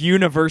exactly. like is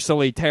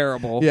universally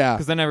terrible. Yeah.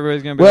 because then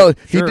everybody's going to be well,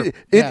 like, sure. he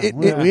did,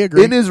 Yeah, we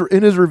agree. in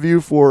his review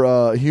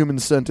for Human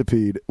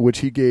Centipede, which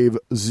he gave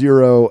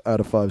 0 out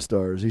of 5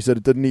 stars. He said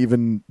it didn't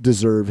even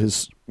deserve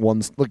his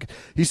one. Like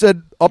he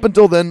said, up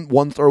until then,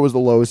 1 star was the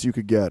lowest you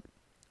could get,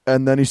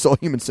 and then he saw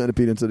Human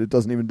Centipede and said it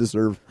doesn't even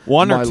deserve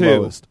 1 or my 2.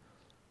 lowest.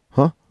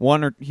 Huh?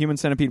 1 or Human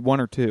Centipede 1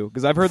 or 2?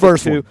 Because I've heard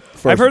First that 2. one.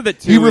 First I've heard one. that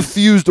 2. He is-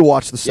 refused to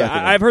watch the Yeah, second.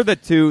 one. I've heard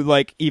that 2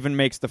 like even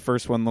makes the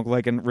first one look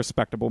like a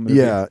respectable movie.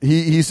 Yeah,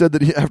 he said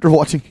that after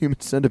watching Human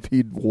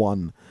Centipede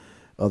 1,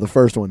 the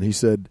first one, he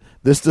said,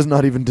 this does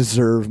not even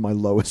deserve my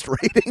lowest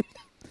rating.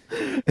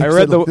 I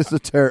read the this is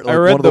terrible. I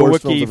read one of the the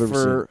worst wiki films I've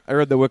ever for I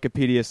read the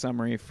Wikipedia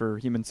summary for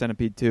Human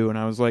Centipede 2, and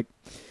I was like,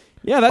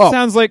 yeah, that Oh.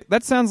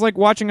 sounds like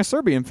watching a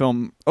Serbian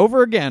film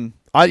over again.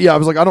 seen. I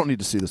was like, I don't need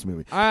to see this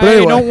movie. I But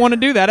anyway, don't want to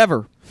do that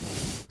ever.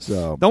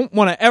 so Don't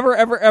want to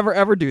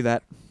ever do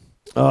that.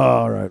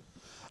 all right.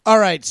 All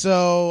right,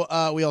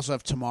 so we also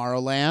have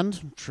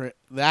Tomorrowland.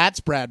 That's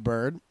Brad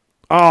Bird.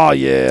 Oh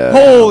yeah,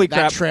 Holy that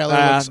crap! trailer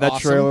looks that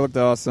awesome. trailer looked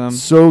awesome.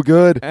 so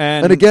good.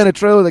 And- again, a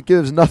trailer that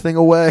gives nothing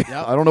away.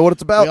 Yep. I don't know what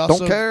it's about. We also-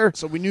 Don't care.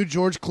 So we knew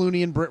George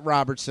Clooney and Britt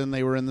Robertson.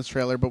 They were in this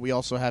trailer, but we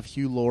also have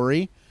Hugh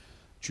Laurie,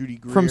 Judy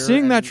Greer. From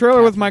seeing and that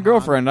trailer with my Catherine Hahn.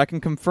 girlfriend, I can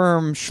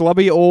confirm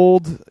schlubby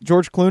old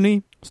George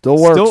Clooney Still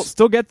works.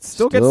 Still gets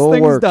things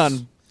works.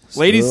 done.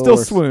 Ladies still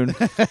works. swoon.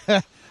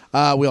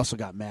 We also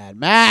got Mad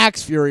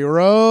Max, Fury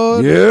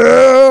Road.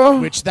 Yeah.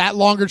 Which that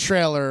longer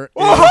trailer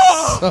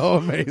is so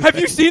amazing. Have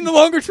you seen the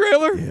longer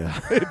trailer? Yeah.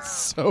 It's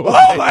so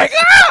Oh my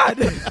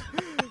god!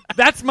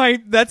 that's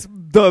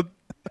the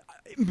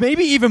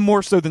maybe even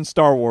more so than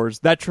Star Wars.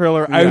 That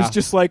trailer, I Yeah. was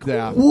just like,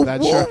 Yeah, "Wh-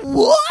 that wh- sure-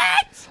 what?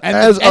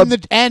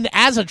 And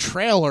as a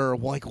trailer,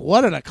 like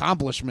what an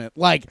accomplishment!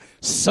 Like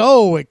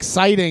so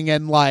exciting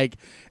and like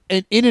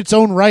in its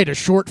own right, a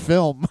short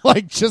film.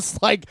 Like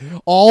just like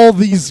all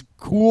these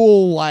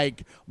cool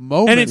like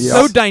moments. And it's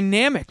so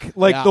dynamic,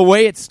 like Yeah. the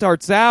way it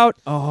starts out.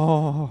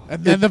 Oh,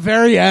 And then the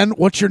very end,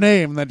 what's your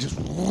name? And then just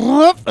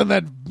whoop, and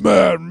then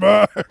Mad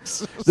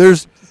Max.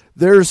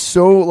 There's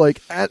so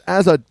like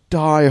as a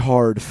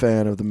diehard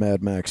fan of the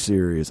Mad Max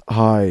series,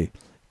 I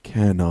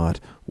cannot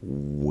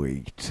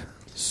wait.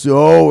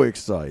 So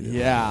excited.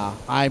 Yeah,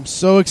 I'm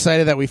so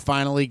excited that we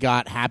finally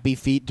got Happy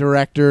Feet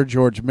director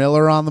George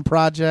Miller on the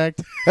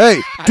project. Hey,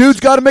 dude's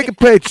got to make a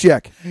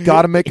paycheck.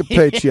 Got to make a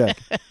paycheck.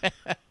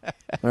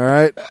 All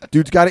right,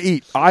 dude's got to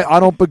eat. I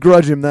don't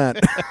begrudge him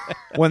that.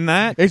 when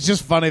that It's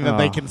just funny that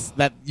they Oh. can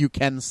that you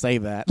can say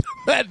that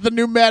that the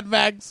new Mad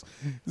Max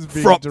is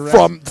being from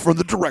directed. from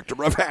the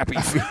director of Happy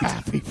Feet.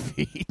 Happy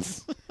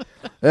Feet.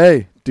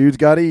 Hey, dude's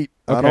got to eat.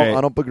 Okay.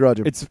 I don't begrudge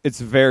him. it's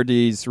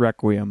Verdi's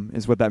Requiem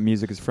is what that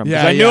music is from. 'Cause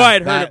Yeah, I knew yeah, I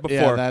had heard that- it before.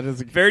 yeah, that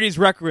is a- Verdi's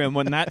Requiem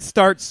when that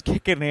starts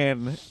kicking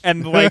in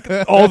and like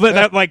all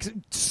that like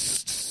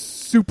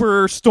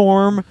super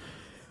storm.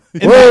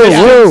 and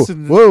whoa,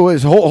 and-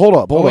 wait, hold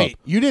up. Wait,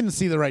 you didn't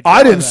see the right.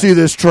 I trailer didn't then. see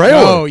this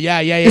trailer. Oh yeah.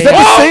 Is that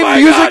the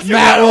same music? Is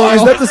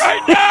that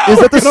the is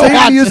that the Watch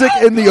same music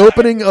in the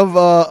opening of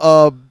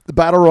the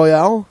Battle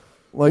Royale?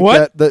 Like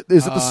What? that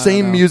is it the I don't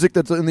same know. music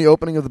that's in the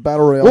opening of the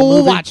Battle Royale? We'll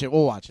movie? watch it.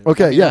 We'll watch it.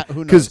 Okay, I mean, yeah.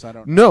 who Because knows? I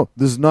don't know. no,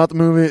 this is not the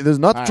movie. This is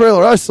not the All right.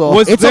 trailer I saw.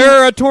 Was It's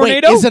there a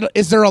tornado? Wait,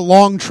 is there a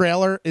long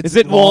trailer? Is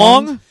it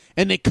long?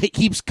 And it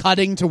keeps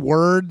cutting to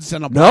words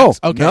and a No, box.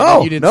 Okay,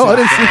 no, you didn't no, say I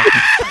didn't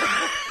that.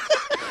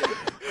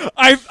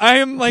 see. I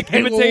am like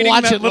Hey, we'll imitating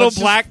watch that it. little Let's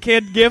just- black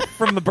kid gif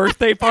from the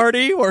birthday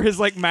party where his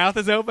like mouth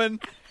is open.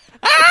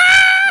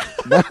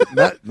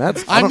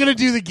 That's I'm going to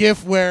do the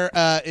GIF where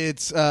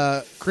it's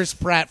Chris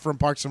Pratt from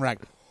Parks and Rec.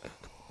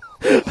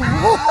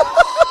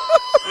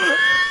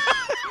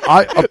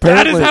 I That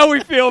apparently. is how we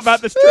feel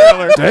about this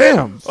trailer.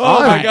 Damn. Oh,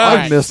 my I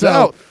gosh. missed So,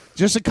 out.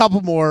 just a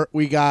couple more.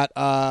 We got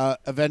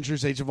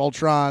Avengers: Age of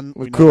Ultron.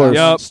 We know course.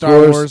 about Yep. Star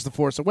Of course. Wars: The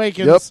Force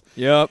Awakens.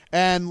 Yep. Yep.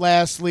 And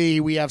lastly,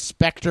 we have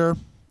Spectre,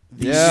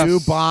 the Yes. new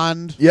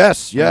Bond,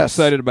 Yes, I'm yes.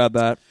 excited about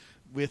that.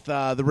 with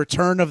the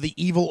return of the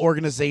evil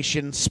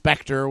organization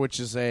Spectre, which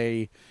is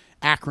a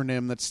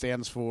acronym that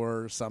stands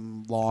for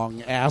some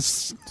long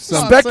ass.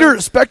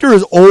 Spectre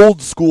is old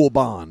school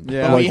Bond.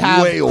 Yeah. But we Like,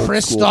 have way old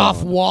Christoph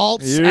school Bond.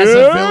 Waltz as a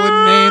Yeah.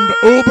 villain named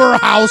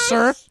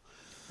Oberhauser.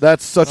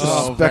 That's such a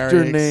Oh, Spectre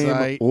very name,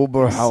 exciting.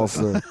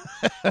 Oberhauser.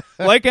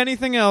 Like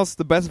anything else,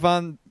 the best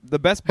Bond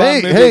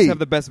movies hey. have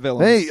the best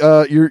villains.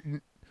 Hey,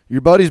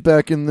 your buddy's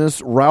back in this,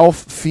 Ralph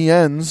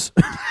Fiennes.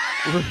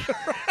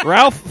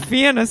 Ralph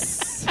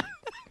Fiennes.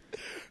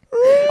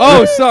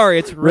 Oh, sorry,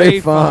 it's Ray Ray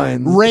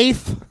Fiennes. Fiennes.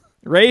 Rafe.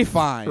 Ray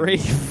Fiennes.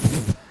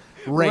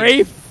 Rafe.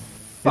 Rafe. His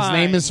Fiennes.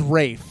 name is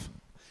Rafe.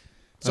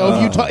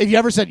 So if you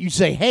ever said, you'd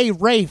say, "Hey,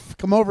 Rafe,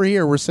 come over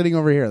here. We're sitting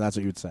over here." That's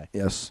what you would say.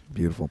 Yes,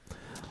 beautiful.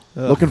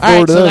 Looking All forward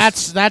right, to so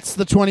this. that's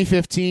the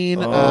 2015.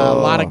 A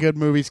lot of good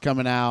movies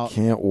coming out.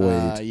 Can't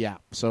wait. Yeah.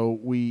 So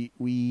we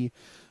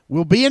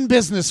will be in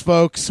business,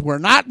 folks. We're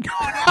not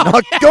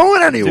Not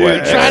going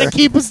anywhere. trying to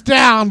keep us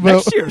down, but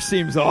Next year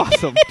seems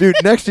awesome. Dude,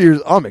 next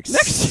year's I'm Next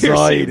year seems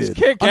excited.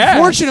 kick-ass.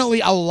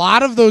 unfortunately, a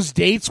lot of those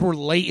dates were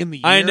late in the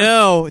year. I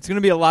know it's going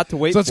to be a lot to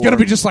wait. So it's for. going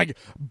to be just like,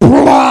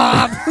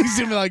 blah. He's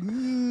going to be like,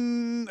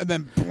 and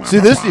then. See,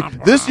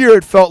 this year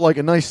it felt like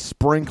a nice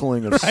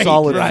sprinkling of Right,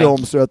 solid right.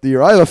 films throughout the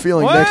year. I have a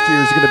feeling next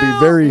year is going to be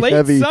very late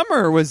heavy.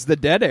 Summer was the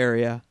dead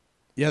area,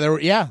 Yeah, there were.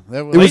 Yeah,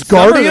 there It was Late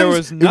summer, Guardians. there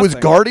was It was nothing.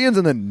 Guardians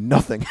and then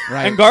nothing.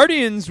 right. and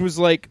Guardians was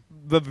like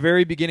the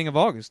very beginning of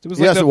August. It was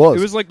like Yes, the, it was.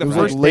 It was like the It was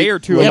first like late- day or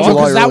two late of Yeah,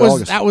 July, because August. early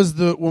August. that was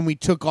the when we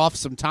took off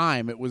some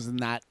time. It was in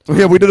that.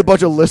 Yeah, we did a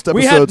bunch of list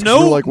We episodes. had 'cause we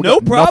no were like, we no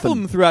got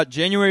problem nothing. throughout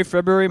January,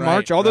 February, Right,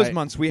 March, all those right.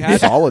 months. We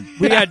had Solid.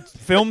 we had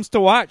films to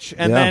watch,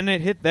 and Yeah. then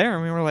it hit there,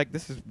 and we were like,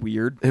 "This is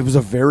weird." It was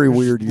a very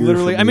weird year.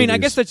 Literally, for I mean, I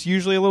movies. guess that's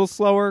usually a little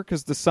slower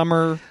because the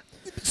summer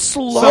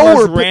slower,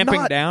 summer's but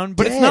ramping not down,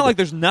 but it's dead. not like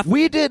there's nothing.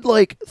 We did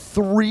like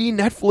 3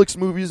 Netflix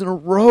movies in a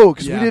row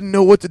because Yeah. we didn't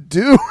know what to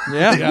do.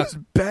 Yeah. it was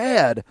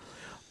bad.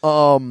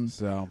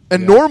 So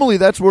And normally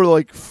that's where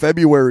like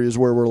February is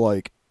where we're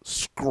like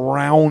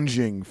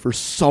scrounging for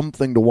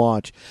something to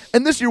watch.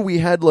 And this year we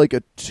had like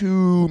a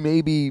 2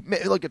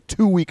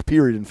 week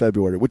period in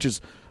February, which is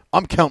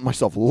I'm counting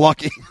myself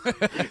lucky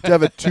to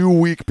have a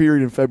 2-week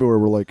period in February.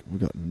 We're like we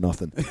got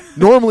nothing.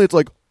 Normally it's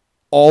like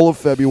all of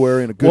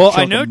February and a good well,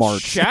 chunk I know of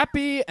March.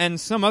 Chappie and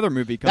some other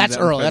movie comes that's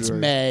out in early. That's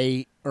February.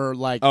 May or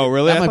like. Oh,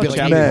 really? That I might be thought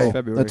like Chappie was April. May.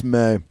 February. That's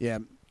May. Yeah,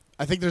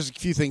 I think there's a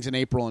few things in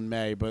April and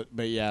May, but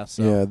yeah.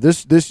 So. Yeah,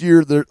 this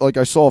year, there like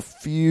I saw a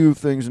few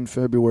things in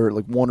February,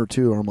 like 1 or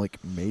 2, and I'm like,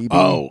 maybe.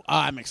 Oh,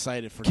 I'm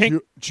excited for King-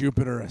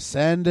 Jupiter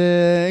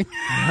Ascending.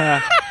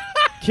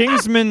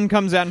 Kingsman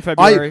comes out in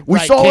February. We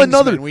Right, saw Kingsman,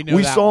 another. we know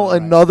We that saw one,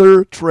 right.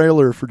 another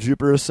trailer for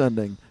Jupiter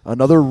Ascending,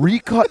 another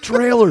recut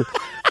trailer,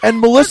 and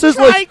Melissa's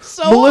trying like,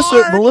 so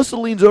Melissa. hard. Melissa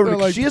leans over They're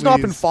because like, she has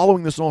not been "Please."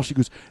 following this at all. She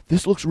goes,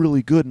 "This looks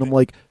really good," and I'm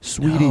like,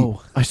 "Sweetie,"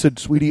 No. I said,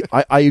 "Sweetie,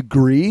 I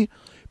agree,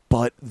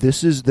 but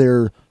this is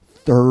their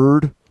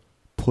third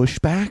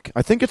pushback.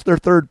 I think it's their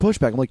third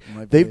pushback." I'm like,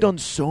 Might they've be. done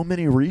so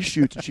many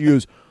reshoots, and she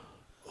goes,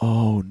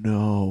 "Oh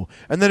no!"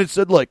 And then it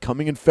said like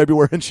coming in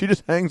February, and she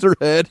just hangs her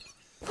head.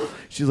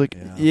 She's like,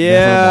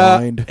 Yeah.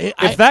 never mind.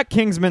 If that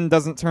Kingsman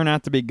doesn't turn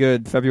out to be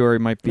good, February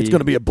might be. It's going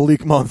to be a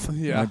bleak month.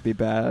 Yeah. Might be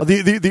bad. The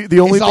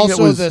only It's thing also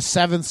that was the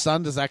Seventh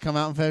Son. Does that come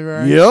out in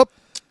February? yep.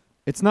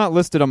 It's not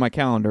listed on my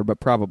calendar, but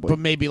probably. But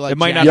maybe like it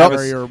might not Yep. have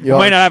January a, or it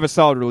might not have a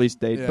solid release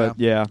date, Yeah. but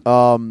yeah.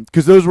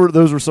 Because those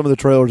were some of the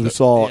trailers we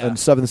saw, yeah. and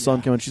Seventh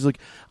Son came out. She's like,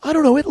 I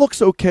don't know, it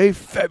looks okay.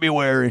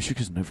 February, and she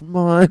goes, never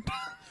mind.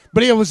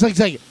 But it was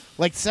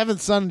like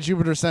Seventh Son and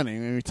Jupiter Ascending. I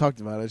mean, we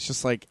talked about it. It's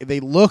just like they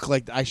look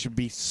like I should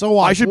be so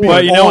on I should be board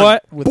But you know on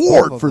what? with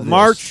board both of for them.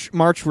 this.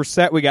 March we're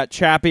set. We got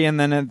Chappie, and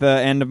then at the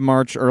end of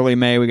March, early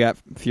May, we got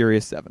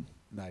Furious 7.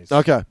 Nice.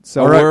 Okay,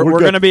 So all right, we're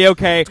good. going to be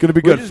okay. It's gonna be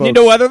We good, just need folks.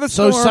 to weather the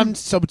So storm.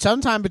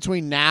 sometime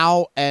between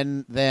now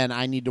and then,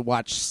 I need to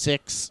watch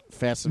 6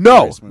 Fast and No,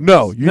 Furious movies.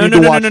 no, you No, need no,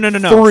 to no, watch no, no, no,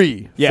 no.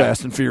 3 Yeah.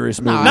 Fast and Furious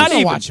No, movies. I'm Not not gonna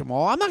even. watch them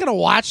all. I'm not gonna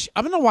watch.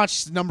 I'm gonna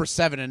watch number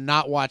 7 and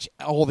not watch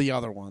all the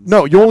other ones.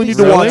 No, you only need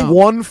to Really? watch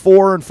 1,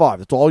 4, and 5.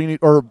 That's all you need,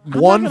 or I'm not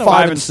 1, gonna 5,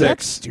 watch and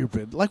 6.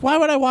 Stupid. Like, why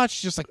would I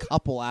watch just a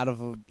couple out of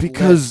a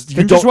Because list? you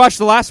Then just don't watch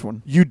the last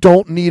one. you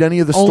don't need any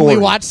of the only story.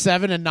 watch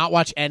 7 and not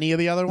watch any of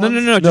the other No, ones? no,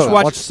 no. Just No,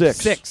 watch, watch 6.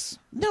 6.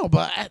 No,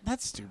 but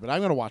that's stupid.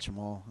 I'm gonna watch them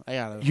all. I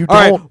gotta. You All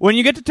right. don't. When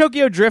you get to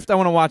Tokyo Drift, I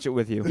want to watch it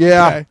with you.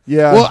 Yeah, Okay.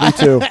 yeah, Well, me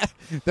too.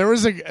 There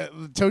was a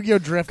Tokyo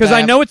Drift Because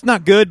I app. know it's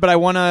not good, but I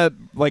want to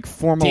like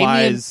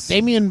formalize.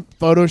 Damien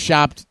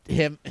photoshopped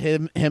him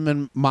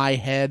and my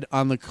head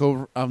on the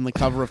cover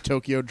of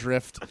Tokyo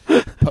Drift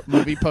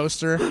movie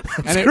poster,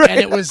 and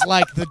it was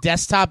like the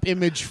desktop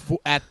image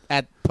at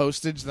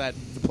Postage, that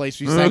the place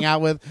we sang out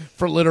with,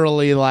 for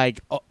literally like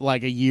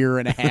a year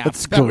and a half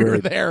that we were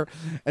there.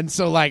 And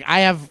so like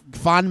I have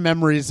fond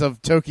memories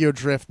of Tokyo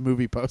Drift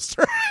movie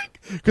poster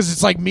because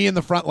it's like me in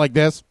the front like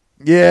this.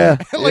 Yeah,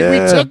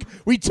 Like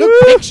we took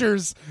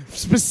pictures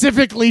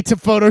specifically to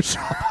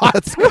Photoshop.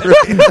 That's great.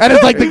 And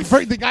it's like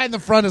the guy in the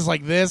front is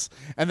like this,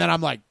 and then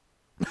I'm like,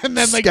 and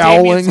then like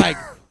Scowling. Damien's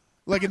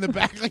like in the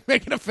back, like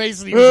making a face,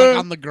 and he was like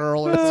on the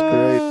girl. And it's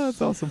great.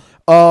 That's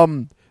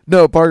awesome.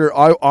 No, Parker,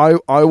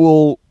 I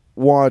will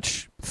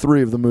watch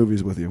 3 of the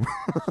movies with you.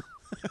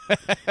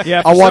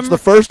 Yeah, I'll watch the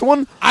first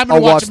one. I'm gonna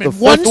I'll watch watch them the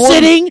in one fifth one.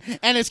 sitting,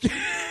 and it's.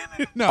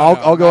 No,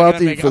 I'll go out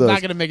to eat for I'm those.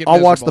 not gonna make it. I'll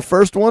watch the miserable.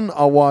 first one.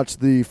 I'll watch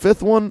the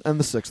 5th one and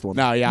the 6th one.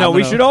 No, yeah, No, I'm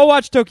we gonna- should all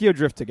watch Tokyo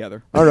Drift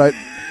together. All right.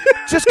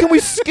 Just can we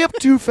skip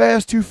Too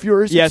Fast, Too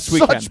Furious? Yes, It's we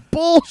such can.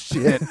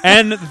 bullshit.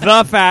 And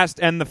The Fast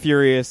and the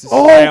Furious.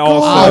 Oh, I God.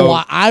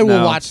 also I will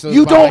no. watch those.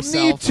 You by don't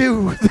myself. need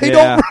to. They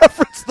Yeah. don't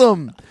reference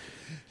them.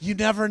 You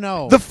never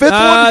know. The 5th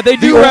one, They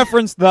do the-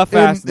 reference The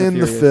Fast in and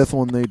the the Furious. 5th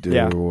one. They do.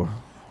 Yeah.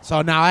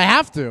 So now I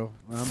have to.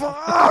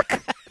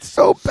 Fuck. It's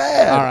so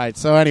bad. All right.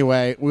 So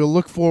anyway, we'll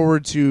look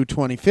forward to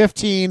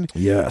 2015,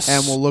 Yes.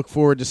 and we'll look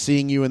forward to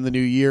seeing you in the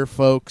new year,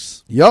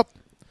 folks. Yep.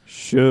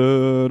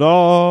 Should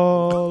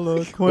all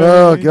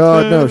Oh,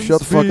 God, no. Shut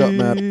the fuck up,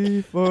 Matt.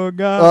 be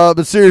forgot?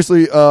 But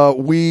seriously,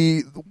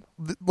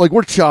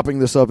 we're chopping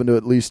this up into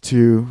at least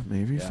 2,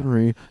 maybe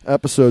 3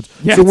 episodes.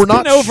 Yeah, so it's we're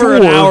not been over sure.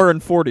 an hour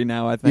and 40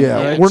 now, I think.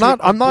 Yeah, right? we're not.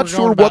 I'm not We're sure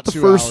going what about the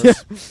 2 first.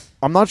 hours.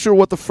 I'm not sure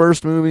what the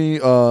first movie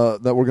that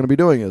we're going to be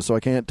doing is, so I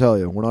can't tell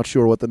you. We're not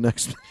sure what the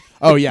next.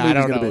 Oh yeah, I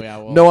movie's don't gonna know. be. Yeah,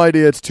 well, No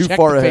idea. It's too check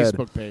far the ahead.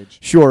 Facebook page.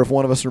 Sure, if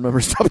one of us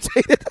remembers to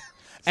update it.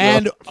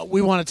 And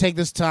we want to take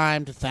this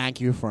time to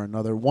thank you for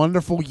another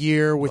wonderful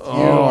year with you,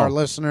 Oh. our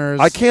listeners.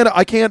 I can't.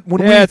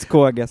 When Yeah, it's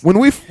cool, I guess.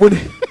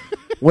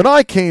 when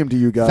I came to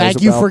you guys,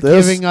 Thank you about for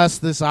this, giving us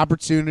this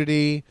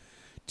opportunity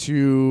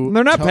to.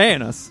 They're not tell-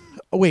 paying us.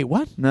 Oh, wait,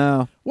 what?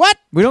 No. What?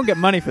 We don't get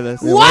money for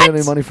this. Yeah, we don't What? get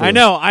any money for I this.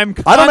 know. I'm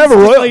I don't have a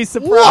constantly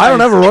surprised. I don't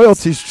have a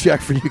royalties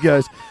check for you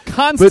guys.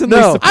 Constantly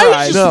no.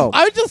 surprised.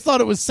 I just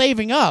thought it was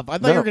saving up. I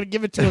thought you No. were going to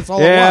give it to us all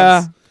at Yeah.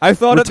 once. I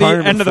thought at the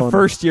Retirement end of the fund.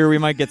 first year we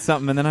might get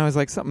something, and then I was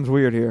like, something's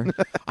weird here.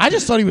 I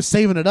just thought he was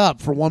saving it up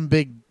for one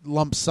big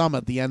lump sum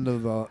at the end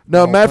of the. No,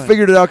 whole Matt thing.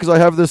 figured it out because I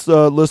have this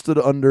listed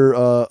under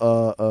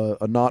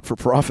a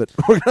not-for-profit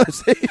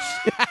organization.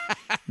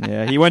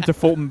 Yeah, he went to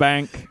Fulton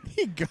Bank,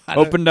 He got it.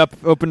 opened up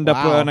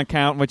Wow. an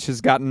account which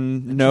has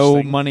gotten no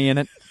Interesting. money in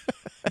it.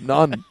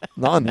 None.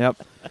 Yep.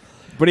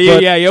 But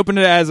he opened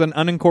it as an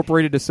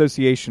unincorporated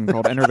association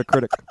called Enter the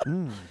Critic.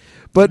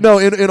 But no,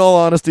 in all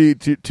honesty,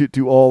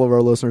 to all of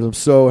our listeners, I'm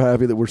so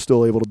happy that we're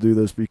still able to do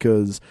this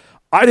because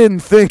I didn't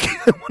think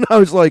when I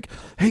was like,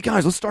 hey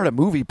guys, let's start a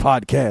movie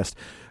podcast.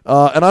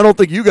 And I don't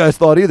think you guys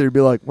thought either. You'd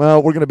be like,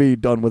 well, we're going to be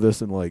done with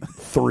this in like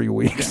 3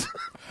 weeks.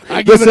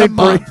 I give it a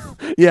month.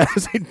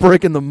 This ain't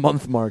breaking the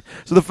month mark.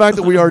 So the fact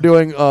that we are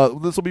doing,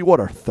 this will be what,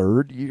 our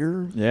 3rd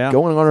year? Yeah.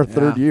 Going on our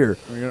 3rd year.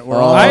 We're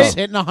almost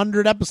hitting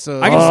 100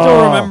 episodes. I can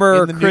still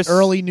remember in the Chris.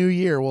 early new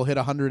year, we'll hit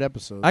 100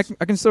 episodes.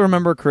 I can still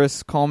remember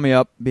Chris calling me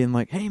up, being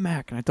like, "Hey,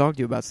 Matt, can I talk to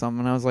you about something?"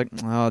 And I was like,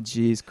 "Oh,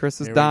 geez, Chris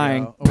is Here we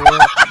dying, go. Or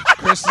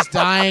Chris is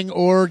dying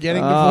or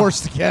getting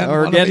divorced again,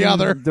 or one getting or the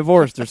other.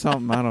 divorced, or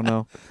something." I don't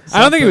know.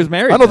 I don't think he was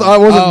married. I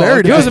wasn't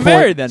married. He at wasn't that point.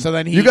 married then. So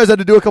then You guys had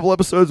to do a couple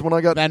episodes when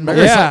I got then married.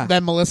 Melissa, Yeah.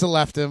 then Melissa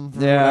left him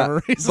for Yeah,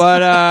 whatever reason.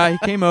 but he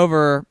came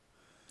over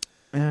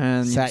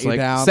and he Sat was you like,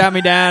 down. sat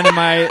me down in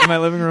my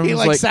living room. he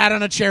was like sat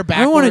on a chair I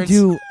backwards. want to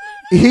do.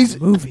 He's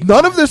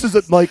none of this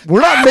is like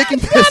we're not making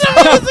this.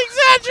 That was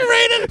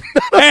exaggerated.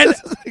 And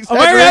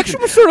my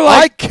reaction was sort of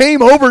I like,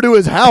 came over to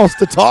his house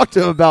to talk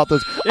to him about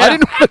this. Yeah. I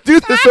didn't want to do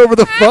this over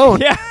the phone.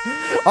 yeah.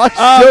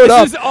 I showed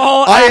up. This is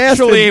all I asked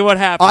actually him- what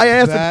happened. I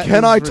asked That him,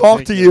 "Can is I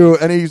talk to you?"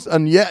 And he's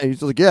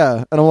like,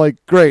 "Yeah." And I'm like,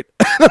 "Great."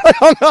 I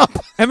hung up.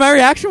 and my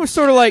reaction was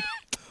sort of like,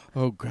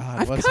 Oh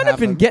God, I've what's kind of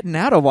been happened? getting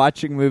out of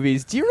watching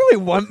movies. Do you really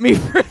want me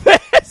for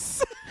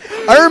this?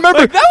 I remember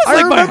Like, that was I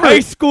like my remember- high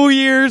school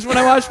years when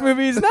I watched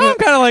movies. Now I'm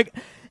kind of like,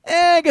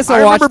 I guess I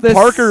I'll watch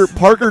remember this.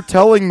 Parker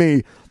telling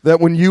me that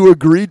when you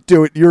agreed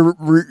to it, your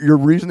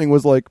reasoning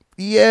was like,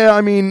 "Yeah, I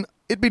mean,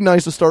 it'd be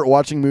nice to start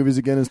watching movies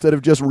again instead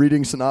of just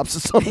reading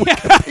synopsis on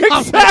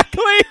Wikipedia."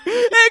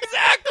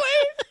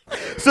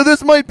 exactly. So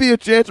this might be a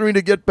chance for me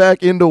to get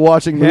back into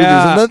watching movies,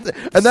 Yeah.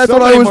 and that's So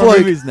what I many was more like.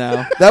 movies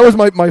now. That was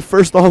my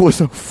first thought was,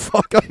 "Oh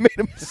fuck, I made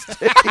a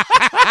mistake.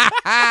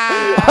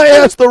 I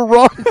asked the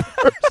wrong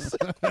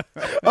person.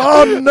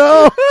 Oh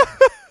no."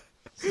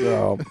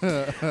 So,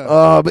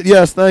 but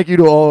yes, thank you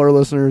to all our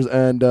listeners,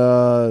 and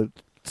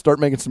start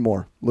making some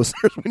more.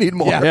 Listeners, we need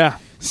more. Yeah.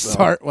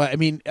 Start. Well, I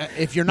mean,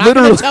 if you're not going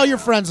Literally. to tell your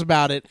friends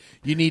about it,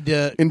 you need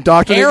to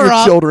Indoctrinate pair your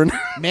up, children.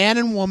 man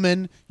and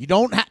woman. You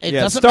don't. It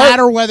Yeah, doesn't start-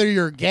 matter whether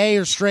you're gay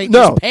or straight.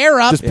 No. Just pair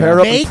up. Just pair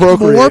up and make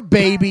procreate. more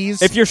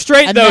babies. If you're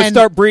straight, And though, then-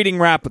 start breeding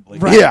rapidly.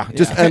 Right. Yeah,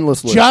 just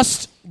endlessly.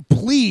 Just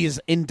please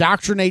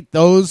indoctrinate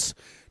those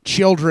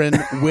children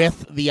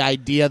with the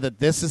idea that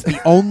this is the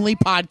only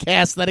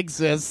podcast that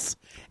exists,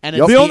 and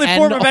it's The only end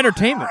form of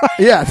entertainment.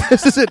 yeah,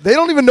 this is it. They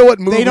don't even know what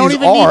movies They don't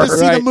even are. need to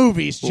see right? the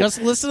movies. Just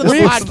listen to the We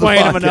podcast. explain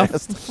them podcast.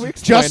 enough. We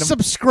explain Just 'em.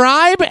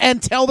 subscribe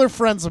and tell their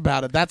friends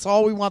about it. That's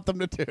all we want them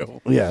to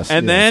do. Yes.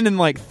 And yes. then in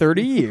like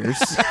 30 years,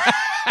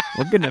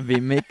 we're going to be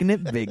making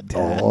it big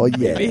time. Oh,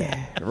 yeah. baby.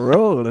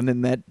 Rolling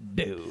in that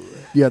dough.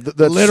 yeah, that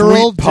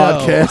Literal sweet dough.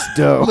 podcast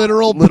dough.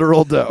 Literal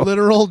dough.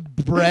 Literal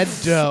bread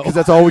dough. Because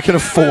that's all we can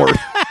afford.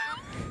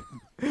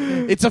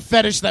 It's a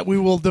fetish that we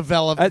will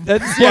develop That's,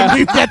 when yeah.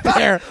 we get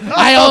there.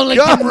 I only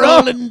God, can no.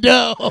 roll in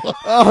dough.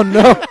 Oh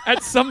no.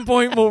 At some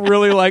point, we'll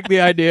really like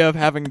the idea of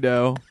having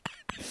dough.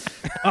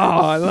 Oh,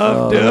 I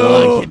love I,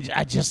 dough.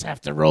 I just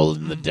have to roll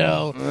in the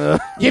dough.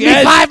 Give You me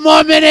guys- 5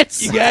 more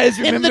minutes. You guys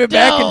in the remember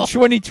back dough. in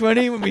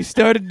 2020 when we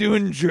started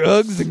doing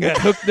drugs and got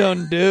hooked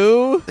on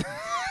dough?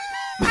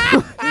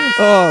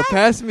 Oh,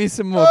 pass me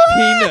some more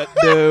peanut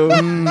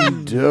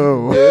dough.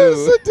 Dough.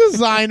 There's a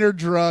designer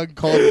drug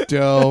called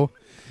dough.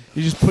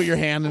 You just put your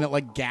hand in it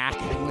like gack.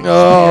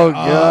 Oh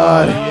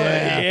God.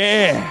 Yeah.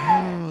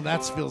 Yeah. Oh,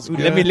 that feels Ooh,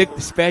 good. let me lick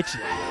the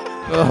spatula.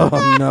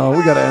 Oh no.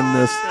 We gotta end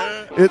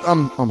this.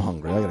 I'm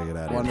hungry. I gotta get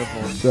out of here.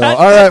 Wonderful. So,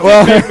 all right.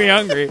 Well, Make me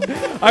hungry.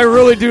 I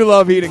really do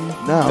love eating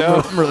no,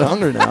 dough. I'm really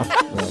hungry now.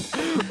 So.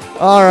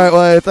 All right.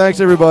 Well, hey, thanks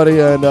everybody,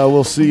 and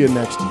we'll see you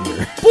next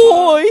year.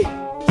 Boy!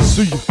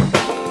 See you.